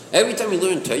 Every time you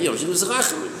learn Torah, you're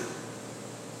Mizrachim.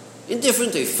 In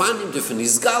different Eifanim, different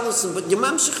Izgalusim, but you're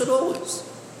mamshech it always.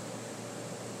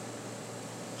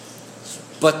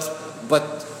 But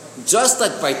just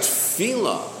like by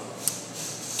Tefillah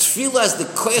has the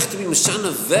koyach to be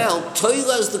Mishana Vel, Torah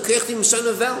has the koyach to be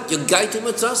Mishana Vel. You're gaiti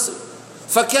matzasi.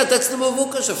 Fakir, that's the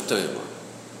mavukash of Torah.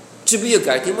 To be a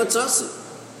gaiti matzasi.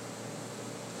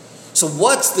 So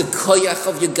what's the koyach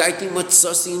of your gaiti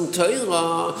matzasi in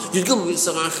Torah? You're going to be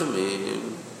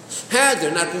Sarachimim. Had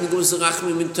they're not going to go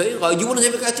Sarachimim in Torah, you wouldn't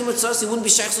have a gaiti matzasi. It wouldn't be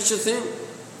shaykh such a thing.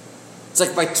 It's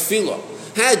like by Tefillah.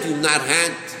 Had you not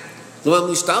had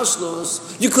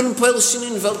you couldn't poil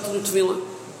shinoi in Welt to the Tefillah.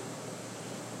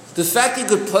 The fact you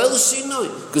could poil shinoi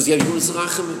because you have Yunus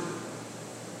Rachamim.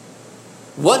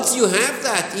 Once you have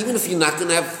that, even if you're not going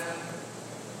to have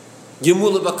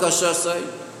Yemula Bakashasai,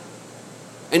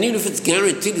 and even if it's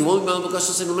guaranteed you won't be Yemula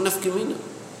Bakashasai, no manaf Kamina.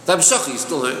 The Amshach you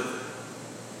still have.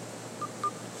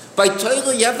 By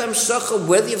Torah you have the Amshach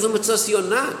whether you have the Matzasi or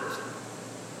not.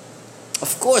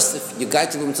 Of course, if you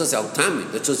got to the Matzasi al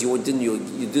Tami, that shows you didn't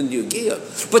do your gear.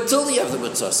 But till you have the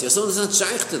Matzasi, someone's not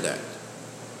shaykh to that.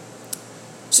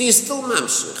 So you're still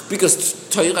mamshech, because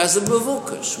Torah has a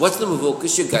mavukash. What's the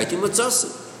mavukash? You got to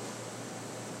Matzasi.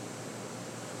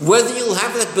 Whether you'll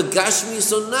have that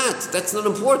begashmis or not, that's not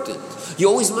important. You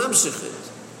always mamshech it.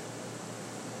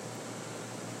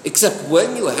 Except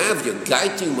when you have your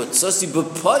gaiti Matzasi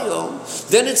b'poyol,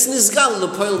 then it's nizgal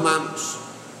l'poyol mamash.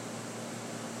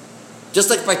 Just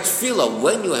like by Tefillah,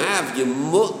 when you have your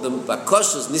the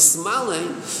bakashas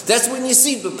nismalein, that's when you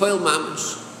see b'poil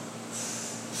mamash.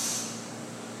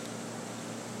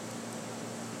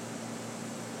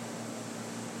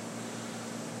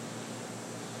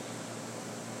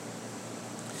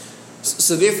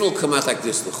 So therefore it'll come out like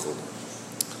this,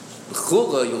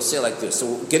 l'chura, you'll say like this.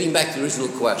 So getting back to the original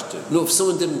question, no, if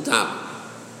someone didn't daven,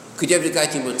 could you have the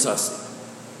gaiti matzasi?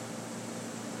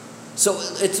 So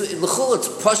it's l'chol, it's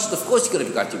pushed. Of course, you got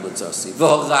to be gati matzasi.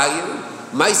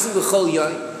 V'horayu, ma'asim v'chol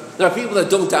yoy. There are people that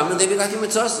don't daven and they be gati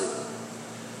matzasi.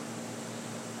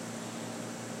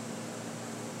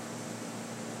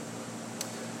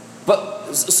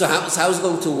 But so how's it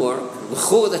going to work?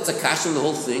 L'chol, that's a kash on the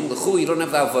whole thing. L'chol, you don't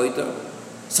have the avodah.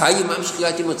 So how you mamshch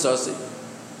gati matzasi?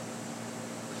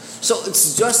 So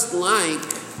it's just like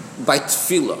by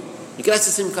tefillah. You can ask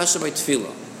the same kasha by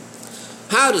tefillah.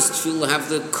 How does tefillah have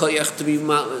the koyach to be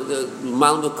the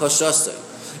malma koshasei?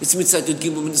 It's mitzad yud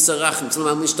gimel min sarachim, it's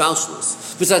mal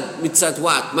mishtalshnos. Mitzad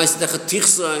what? Ma'asidach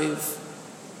tichsayv.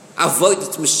 Avoid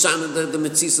it mishana the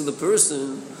mitzis of the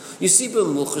person. You see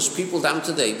b'muchash people down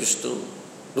today b'shtum.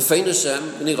 L'fein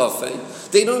Hashem,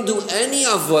 b'nirofei. They don't do any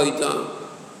avoida.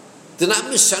 They're not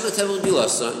mishana tevel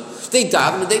gilasai. They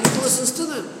daven and David listens to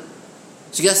them.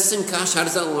 So you guys the same kash. How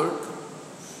does that work?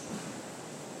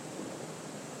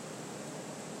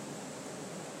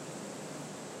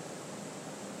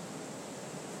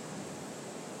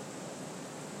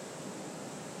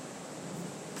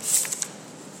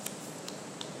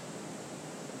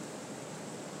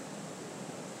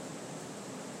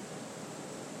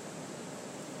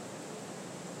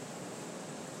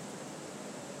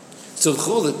 So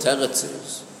the teretz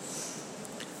is,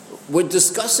 we're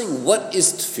discussing what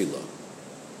is tefillah.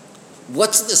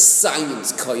 What's the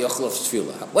science koyach of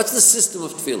tefillah? What's the system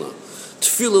of tefillah?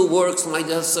 Tefillah works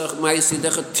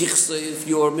if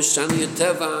you're mishani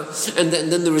teva, and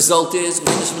then the result is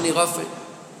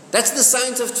that's the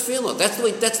science of tefillah.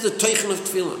 That's the teichen of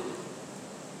tefillah.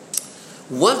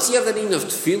 Once you have that in of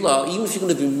tefillah, even if you're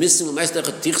going to be missing a ma'aseh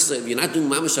tichsa, if you're not doing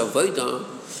mamash avodah,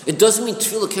 it doesn't mean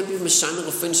tefillah can't be mishana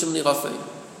or finish nirafei.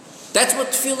 That's what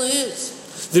tefillah is.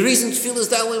 The reason tefillah is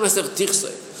that way, ma'aseh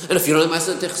tichsa. And if you don't have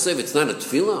ma'aseh tichsa, it's not a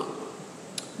tefillah.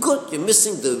 Good, you're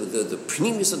missing the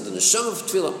pnimis and the neshama of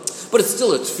tefillah, but it's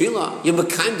still a tefillah. You're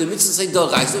mekayim the mitzvah say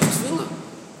d'oraisa of tefillah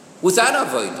without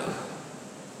avodah.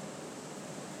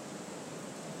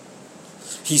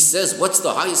 He says, what's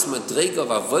the highest madrega of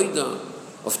avodah?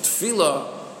 Of tefillah,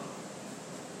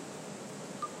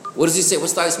 what does he say?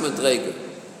 What's the highest madrega?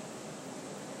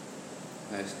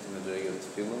 heißt mit der Regel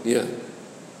Tefillah? Yeah.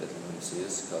 Better when you see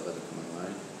us, call that a common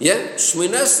line. Yeah,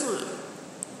 Shemini Esrei.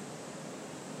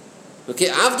 Okay,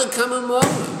 after Kamen Mo'er,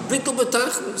 Bittul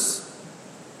B'Tachlis.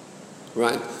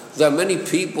 Right? There are many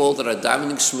people that are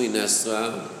davening Shemini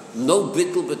Esrei, no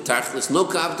Bittul B'Tachlis, no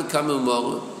After Kamen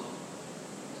Mo'er,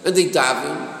 and they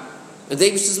daven, and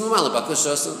they says Mamala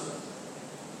Bakashasan.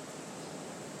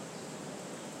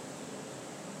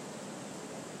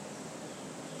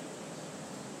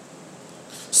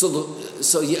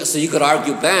 So you could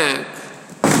argue back,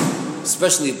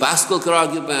 especially Baskel could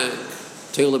argue back.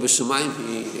 Taylor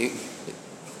B'Shamayim,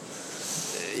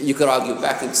 you could argue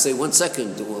back and say, 1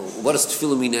 second, well, what does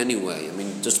tefillah mean anyway? I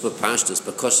mean, just b'pashtus,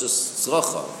 b'koshes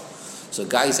tzrocha. So a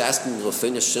guy is asking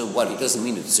Rafein Hashem, what? He doesn't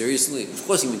mean it seriously? Of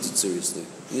course he means it seriously.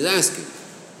 He's asking.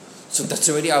 So that's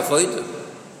already avodah.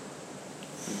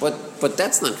 But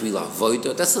that's not real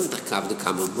avodah. That's not the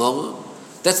Kamen Mo'er.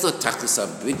 That's not tachlis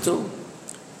habitul.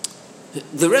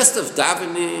 The rest of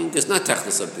davening is not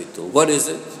tachlis habitul. What is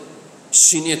it?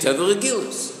 Shinei Teva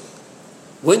Regilas.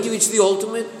 When do you reach the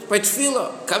ultimate? By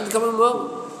tefillah. Kamen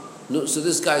Mo'er. No, so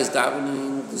this guy is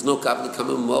davening. There's no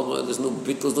Kamen Mo'er. There's no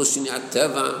bittul. There's no Shinei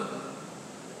Teva.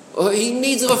 Oh, he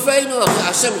needs Rafeinu.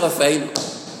 Hashem Rafeinu.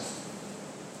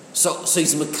 So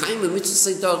he's mekayim a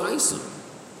mitzvah d'oraisa.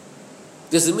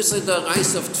 There's a mitzvah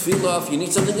d'oraisa of tefillah. If you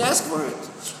need something, ask for it.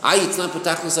 It's not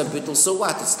b'tachlis habitul. So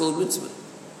what? It's still a mitzvah.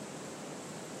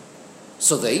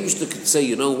 So the Eibishter could say,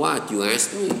 you know what? You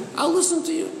asked me. I'll listen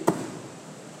to you.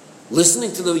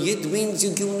 Listening to the Yid means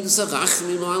you give me the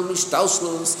sarachim, al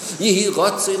mishtalshlos. Yehi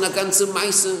rotze in a ganze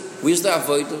meise. Where's the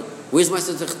avodah? Where's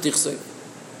Meister Tichsei?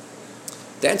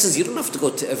 The answer is you don't have to go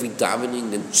to every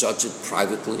davening and judge it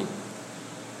privately.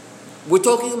 We're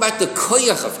talking about the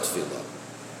koyach of tefillah,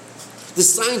 the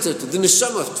science of the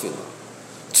neshama of tefillah.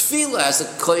 Tefillah has a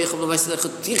koyach of the Meister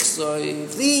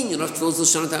Tichsei. The union of tefillah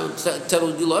is the Shana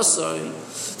Terul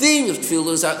Gilosai. The union of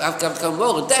tefillah is Avkav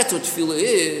Kamor. That's what tefillah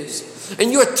is.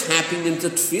 And you're tapping into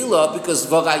tefillah because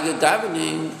v'ra you're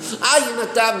davening. You're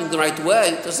not davening the right way.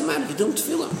 It doesn't matter. You're doing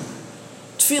tefillah.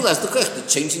 Tefillah has the koyach to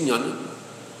change in yonim.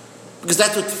 Because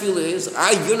that's what tefillah is.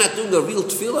 You're not doing a real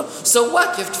tefillah. So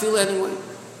what? You have tefillah anyway.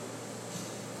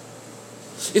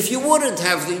 If you wouldn't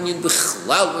have the union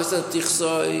b'chlal Meister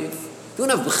Tichsei, if you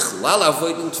wouldn't have b'chlal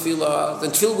avoiding tefillah,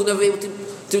 then tefillah would never be able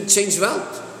to change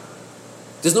Welt.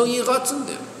 There's no yiratz in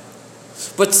there.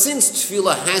 But since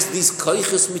tefillah has these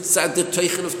koiches mitzad the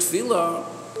teichen of tefillah,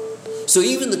 so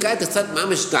even the guy that's not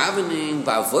mamish davening,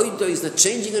 ba'avodah, he's not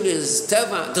changing in his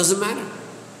teva, it doesn't matter.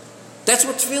 That's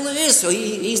what tefillah is. So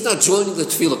he's not joining the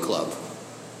tefillah club.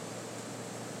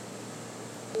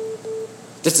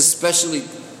 That's especially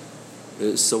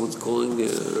someone's calling.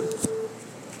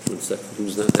 1 second,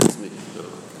 who's that? That's me.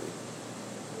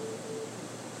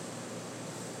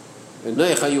 No,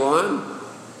 okay. Noach, are you on?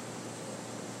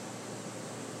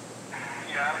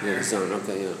 Yeah, it's on.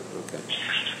 Okay, yeah, okay.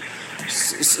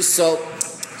 So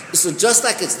just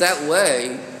like it's that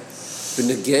way,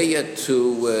 b'negeya to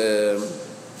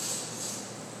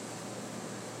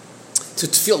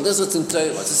tefillah, that's what's in Torah.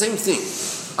 It's the same thing.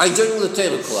 I joined the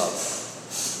Torah club.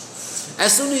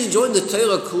 As soon as you join the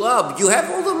Torah club, you have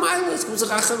all the milas,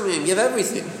 you have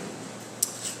everything.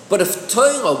 But if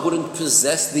Torah wouldn't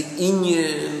possess the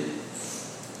inyan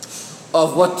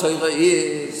of what Torah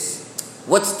is,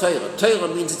 what's Torah? Torah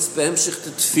means it's be'emshich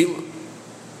to tefillah.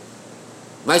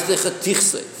 Meister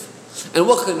Tichsei. And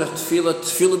what kind of tefillah?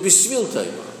 Tefillah b'shvil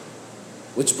Torah.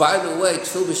 Which, by the way,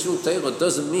 tefillah b'shvil Torah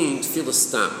doesn't mean tefillah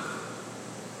stam.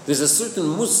 There's a certain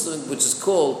musag which is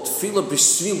called tefillah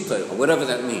b'shvil Torah, whatever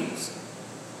that means.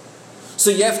 So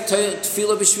you have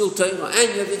tefillah b'shvil Torah,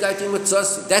 and you have Yigati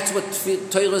Matzasi. That's what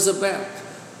Torah is about.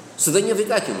 So then you have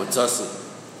Yigati Matzasi.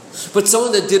 But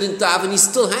someone that didn't daven, he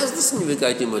still has this in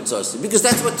Yigati Matzasi, because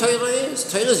that's what Torah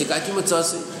is. Torah is Yigati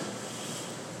Matzasi.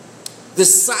 The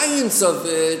science of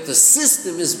it, the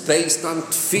system is based on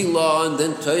tefillah and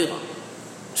then Torah.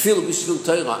 Tefillah b'shvil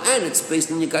Torah, and it's based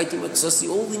on Yigati Matzasi,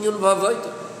 all the union of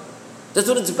avodah. That's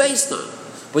what it's based on.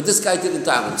 But this guy didn't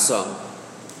daven, so.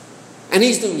 And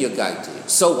he's doing Yigati.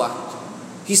 So what?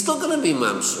 He's still going to be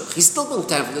mamshech. He's still going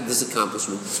to have this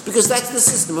accomplishment. Because that's the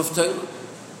system of Torah.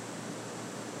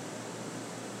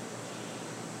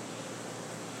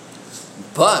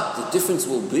 But the difference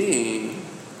will be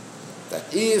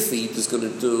that if he is going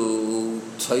to do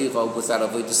Torah without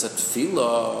avodas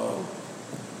tefillah,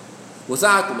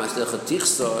 without the Meister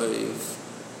Tichsei,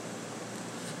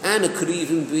 and it could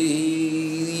even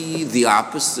be the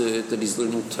opposite, that he's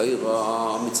learning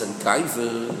Torah, mitzvah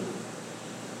kaiven,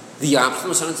 the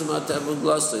opposite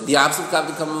of the opposite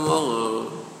of Kamen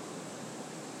Mo'er.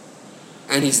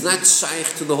 And he's not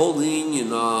shaykh to the whole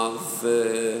union of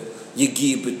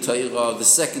Yegi B'Torah, the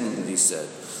second thing he said.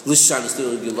 L'shan is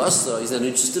still Gilasa, he's not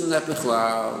interested in that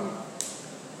B'chlal.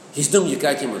 He's doing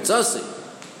Yegati Matzasi,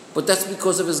 but that's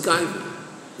because of his gaiva.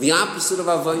 The opposite of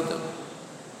Avodah.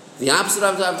 The opposite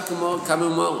of the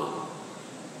Kamimala.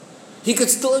 He could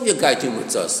still have Yegati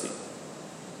Matzasi.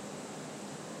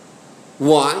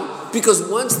 Why? Because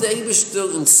once the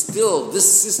Eibishter instilled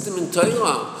this system in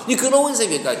Torah, you can always have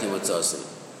Yegati Matzasi.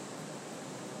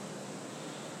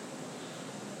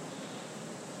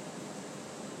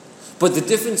 But the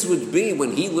difference would be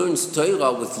when he learns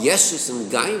Torah with Yeshus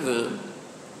and Gaiva,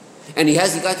 and he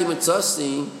has Yegati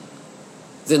Matzasi,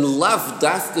 then Lav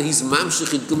Dafka, he's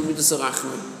Mamshech Id Gum Midas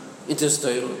HaRachman into his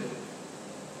Torah.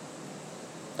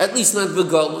 At least not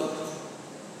Begolim.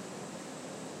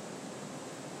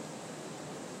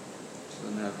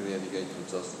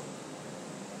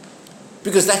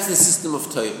 Because that's the system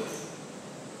of Torah.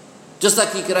 Just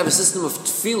like you could have a system of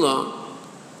Tefillah,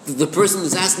 that the person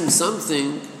is asking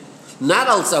something, not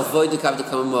also avoid the Kavda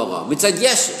Kamamora, mitzad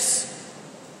Yeshus.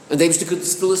 And they could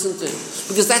still listen to him.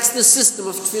 Because that's the system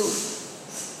of Tefillah.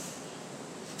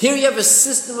 Here you have a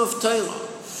system of Torah.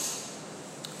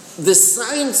 The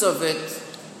science of it,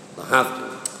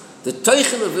 the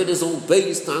Teichen of it is all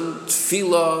based on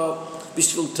Tefillah,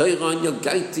 Bishvil Torah, and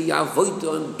Yogaiti,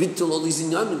 Avodah, and Bittul, all these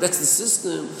inyanim. That's the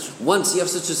system. Once you have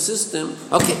such a system,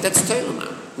 okay, that's Torah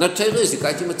now. Now Torah is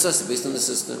Yogaiti Matzasi based on the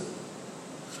system.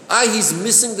 He's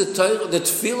missing the Torah, the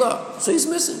Tefillah, so he's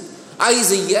missing.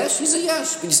 He's a Yesh,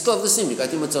 but you still have the same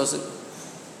Yogaiti Matzasi.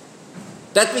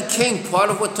 That became part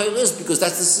of what Torah is because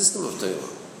that's the system of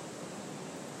Torah.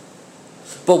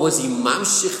 But was he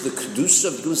mamshich the kedusha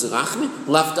of Guz Rachmi?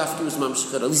 Lav Dafki was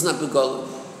mamshich at least not Begolim.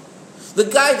 The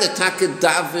guy that taka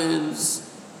davens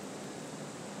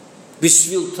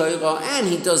b'shvil Torah, and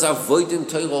he does avoid in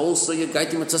Torah also.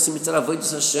 Yegati Matzasi mitzvah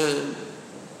avodas Hashem.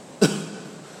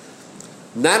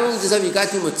 Not only does he have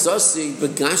Yegati Matzasi, but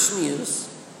Gashmias,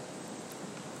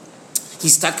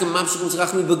 he's taka mamshich Guz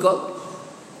Rachmi Begolim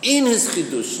in his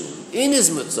chidushim, in his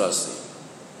Matzasi,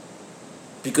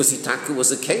 because he taka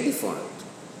was a keli for it.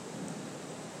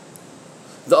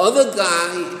 The other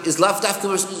guy is lav dafka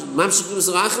mamshich Guz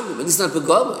Rachmi, but he's not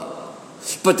Begolim.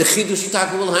 But the chidush he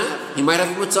taka will have. He might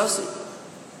have a Matzasi.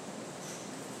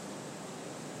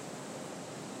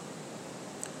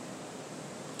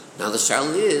 Now the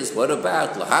shal is, what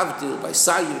about lahavdil by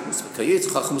sayings, kayetz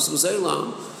chachmas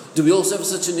v'zeilam? Do we also have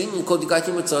such an union called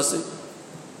Yegati Matzasi?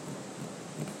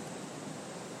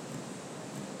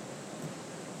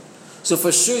 So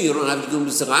for sure you don't have to do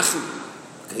Mizrachim.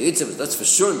 That's for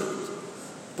sure not.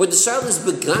 But the shal is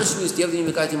begashmi is the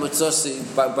Yegati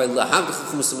Matzasi by lahavdil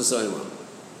chachmas v'zeilam.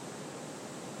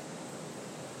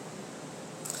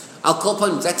 I'll call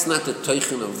upon that's not the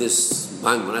teichen of this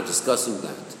man. We're not discussing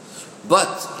that.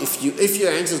 But if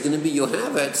your answer is going to be you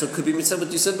have it, so it could be mitzvah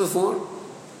what you said before.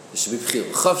 It should be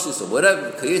b'chir chavshis or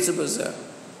whatever. Kayetze b'zeh.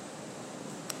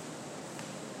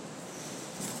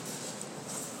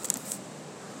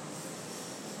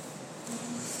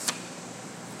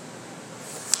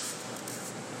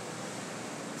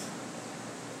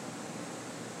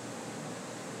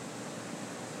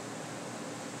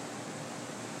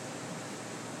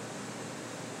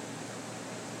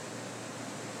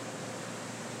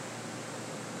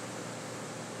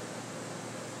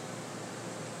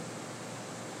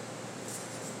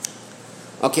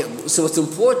 Okay, so what's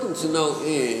important to know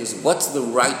is what's the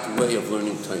right way of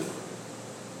learning Torah?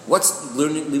 What's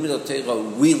learning Limud Torah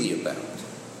really about?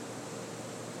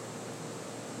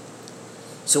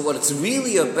 So what it's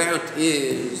really about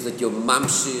is that you're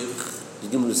mamshich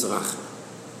Yigim L'Sarachim.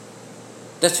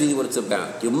 That's really what it's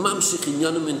about. You're mamshich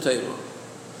Inyanim in Torah.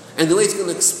 And the way it's going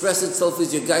to express itself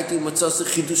is you're gaiti matzasa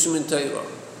chidushim in Torah.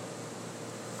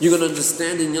 You're going to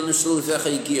understand Inyanim Shelo L'Fecha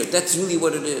Yigir. That's really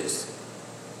what it is.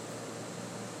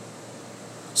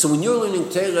 So when you're learning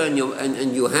Torah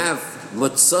and you have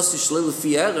Matzasi Shelo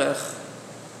L'Fi Erech,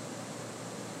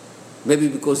 maybe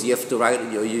because you have to write,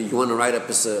 you want to write up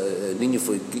as a ninja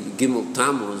for Gimel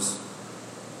Tammuz,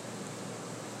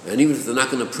 and even if they're not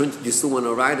going to print it, you still want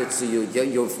to write it, so you're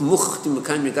Muchtim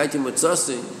Mekayim Yegati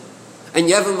Matzasi, and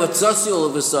you have a Matzasi all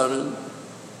of a sudden,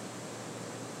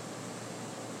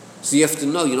 so you have to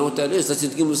know, you know what that is? That's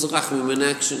Gimel Zerachim in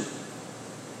action.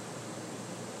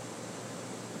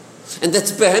 And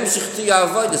that's behemshich to your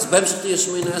avodah, that's behemshich to your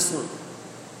Shemin Esron.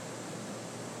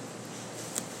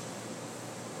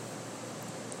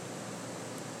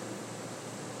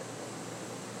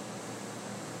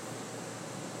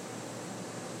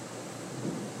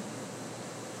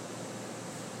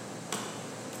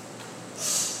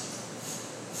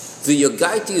 The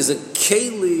Yogaiti is a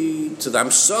keli to the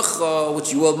amshacha,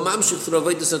 which you are mamshich through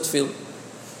avodas atfilin.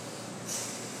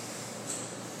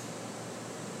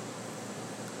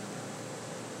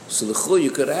 So l'chur,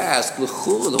 you could ask,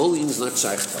 l'chur, the whole thing is not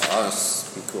shaykh to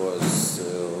us, because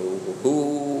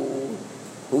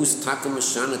who's taka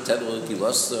mashana tedel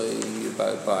gilasai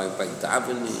by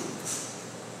davening?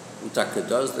 Who taka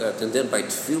does that? And then by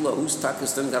tefillah, who's taka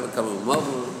is then got to come a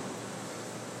mother?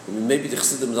 Maybe the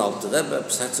chassidim al Rebbe,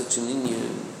 perhaps such an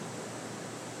inyan.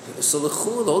 So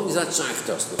l'chur, the whole thing is not shaykh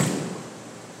to us, l'chur.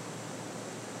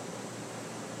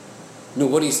 No,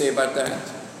 what do you say about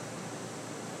that?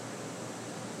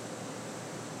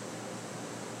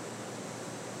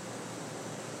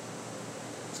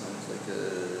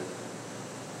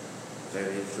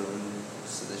 Very true.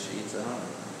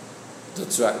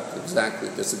 That's right, exactly.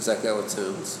 That's exactly how it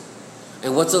sounds.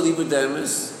 And what's a liber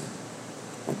demis?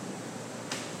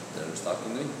 They're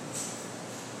stopping me.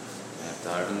 I have to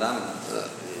harden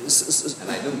davening. And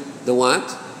I do. The what?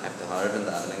 I have to harden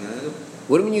davening, and I do.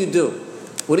 What do you mean you do?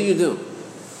 What do you do?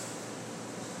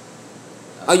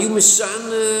 Are you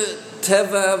mishana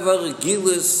teva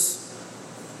v'regilis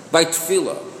by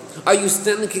tefillah? Are you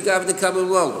standing kigav the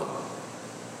kabbalah?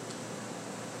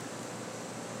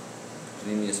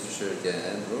 Is for sure,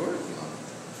 yeah, and we're working on it.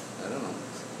 I don't know.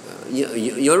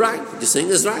 You're right. What you're saying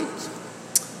is right.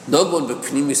 Number one, but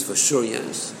pnimis for sure,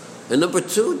 yes. And number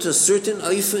two, to a certain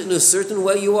oifa, in a certain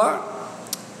way you are.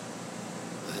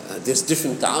 There's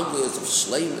different dargahs of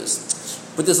shleimus,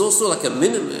 but there's also like a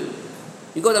minimum.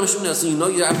 You go down Shemina, so you know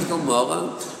you have to go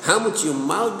mora. How much you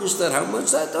malgish that, how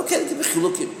much that? Okay, give a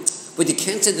chilukim. But you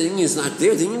can't say the union is not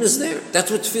there. The union is there.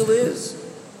 That's what tefillah is.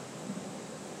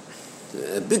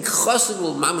 A big chassid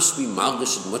will mamash be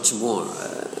malgish much more.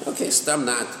 Okay, stam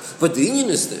not. But the union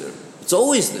is there. It's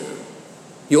always there.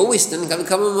 You always stand and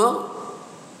come more.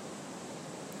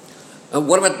 And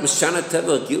what about Mishana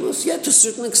Teva Gilus? Yeah, to a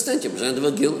certain extent, Mishana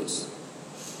Teva Gilus.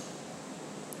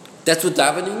 That's what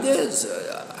davening is.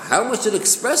 How much it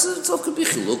expresses itself could be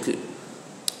chilukim.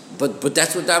 But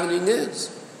that's what davening is.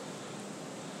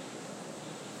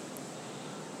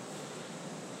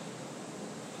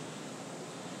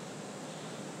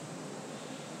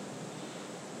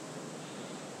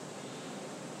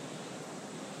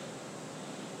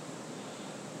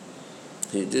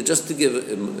 Just to give a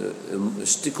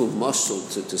shtickle muscle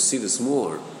to see this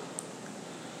more.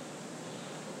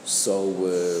 So,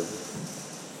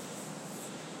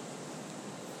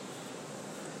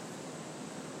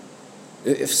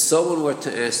 if someone were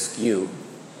to ask you,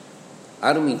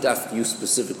 I don't mean to ask you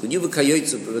specifically, you have a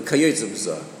kayetz,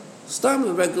 start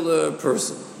a regular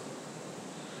person.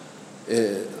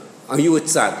 Are you a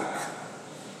tzaddik?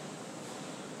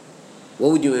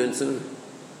 What would you answer?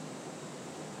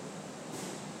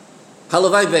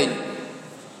 Halavai bein.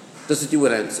 That's what you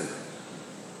would answer.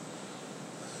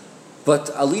 But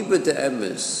aliba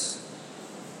de'emes,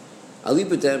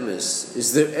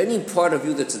 is there any part of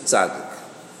you that's a tzaddik?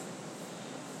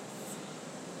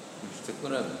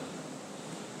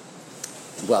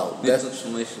 Well,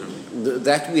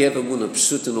 that we have a munah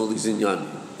pshut in all these inyanim.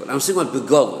 But I'm saying about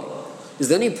begoli. Is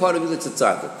there any part of you that's a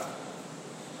tzaddik?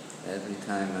 Every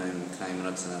time I'm kaim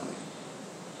ratzonali.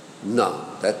 No,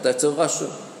 that's a rasha.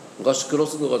 Rasha could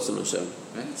also do ratzon Hashem.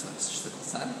 Right, so it's just a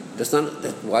tzaddik. That's not.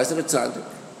 Why is it a tzaddik?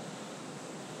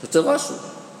 That's a rasha.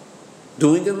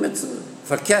 Doing a mitzvah.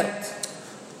 Verkehrt.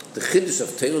 The chiddush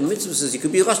of Torah mitzvah says you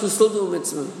could be a rasha and still do a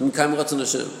mitzvah. You kaim ratzon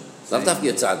Hashem. Lav daf be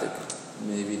a tzaddik.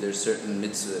 Maybe there's certain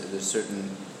mitzvah, there's certain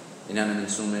inanim and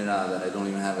sumira that I don't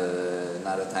even have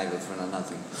not a taiva for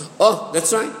nothing. Oh,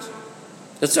 that's right.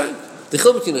 That's right. The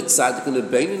chil between a tzaddik and a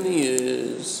beinoni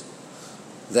is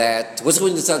that, what's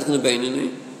going to the tzaddik and a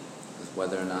beinoni?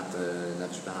 Whether or not the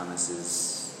Nefesh Bahamas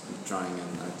is trying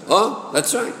and not. Oh,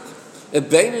 that's right. A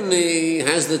beinoni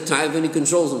has the taiva and he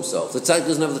controls himself. The tzaddik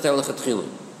doesn't have the taiva lechatchila.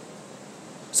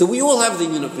 So we all have the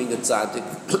union of being a tzaddik.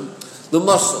 The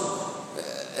muscle.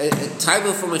 A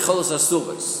taiva from Echolos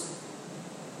Asuras.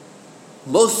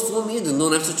 Most Fulm Yidden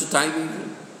don't have such a taiva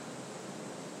even.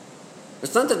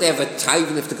 It's not that they have a taiva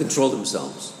and they have to control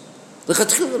themselves. The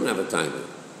Chatchil don't have a taiva.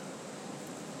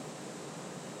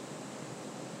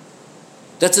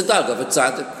 That's a dag of a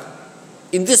tzaddik.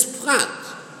 In this prat.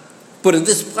 But in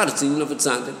this prat, it's the union of a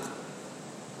tzaddik.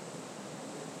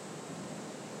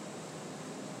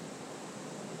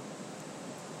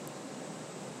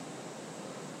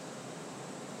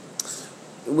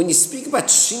 When you speak about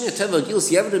Shina Teva Gilus,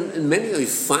 you have it in many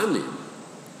Oifanim.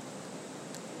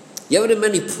 You have it in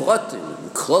many Pratim,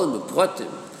 Klolim and Pratim.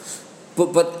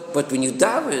 But when you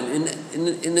daven,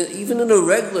 even in a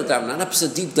regular daven, not up to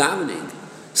deep davening,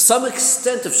 some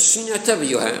extent of Shina Teva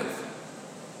you have.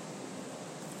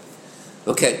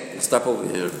 Okay, we'll stop over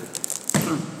here.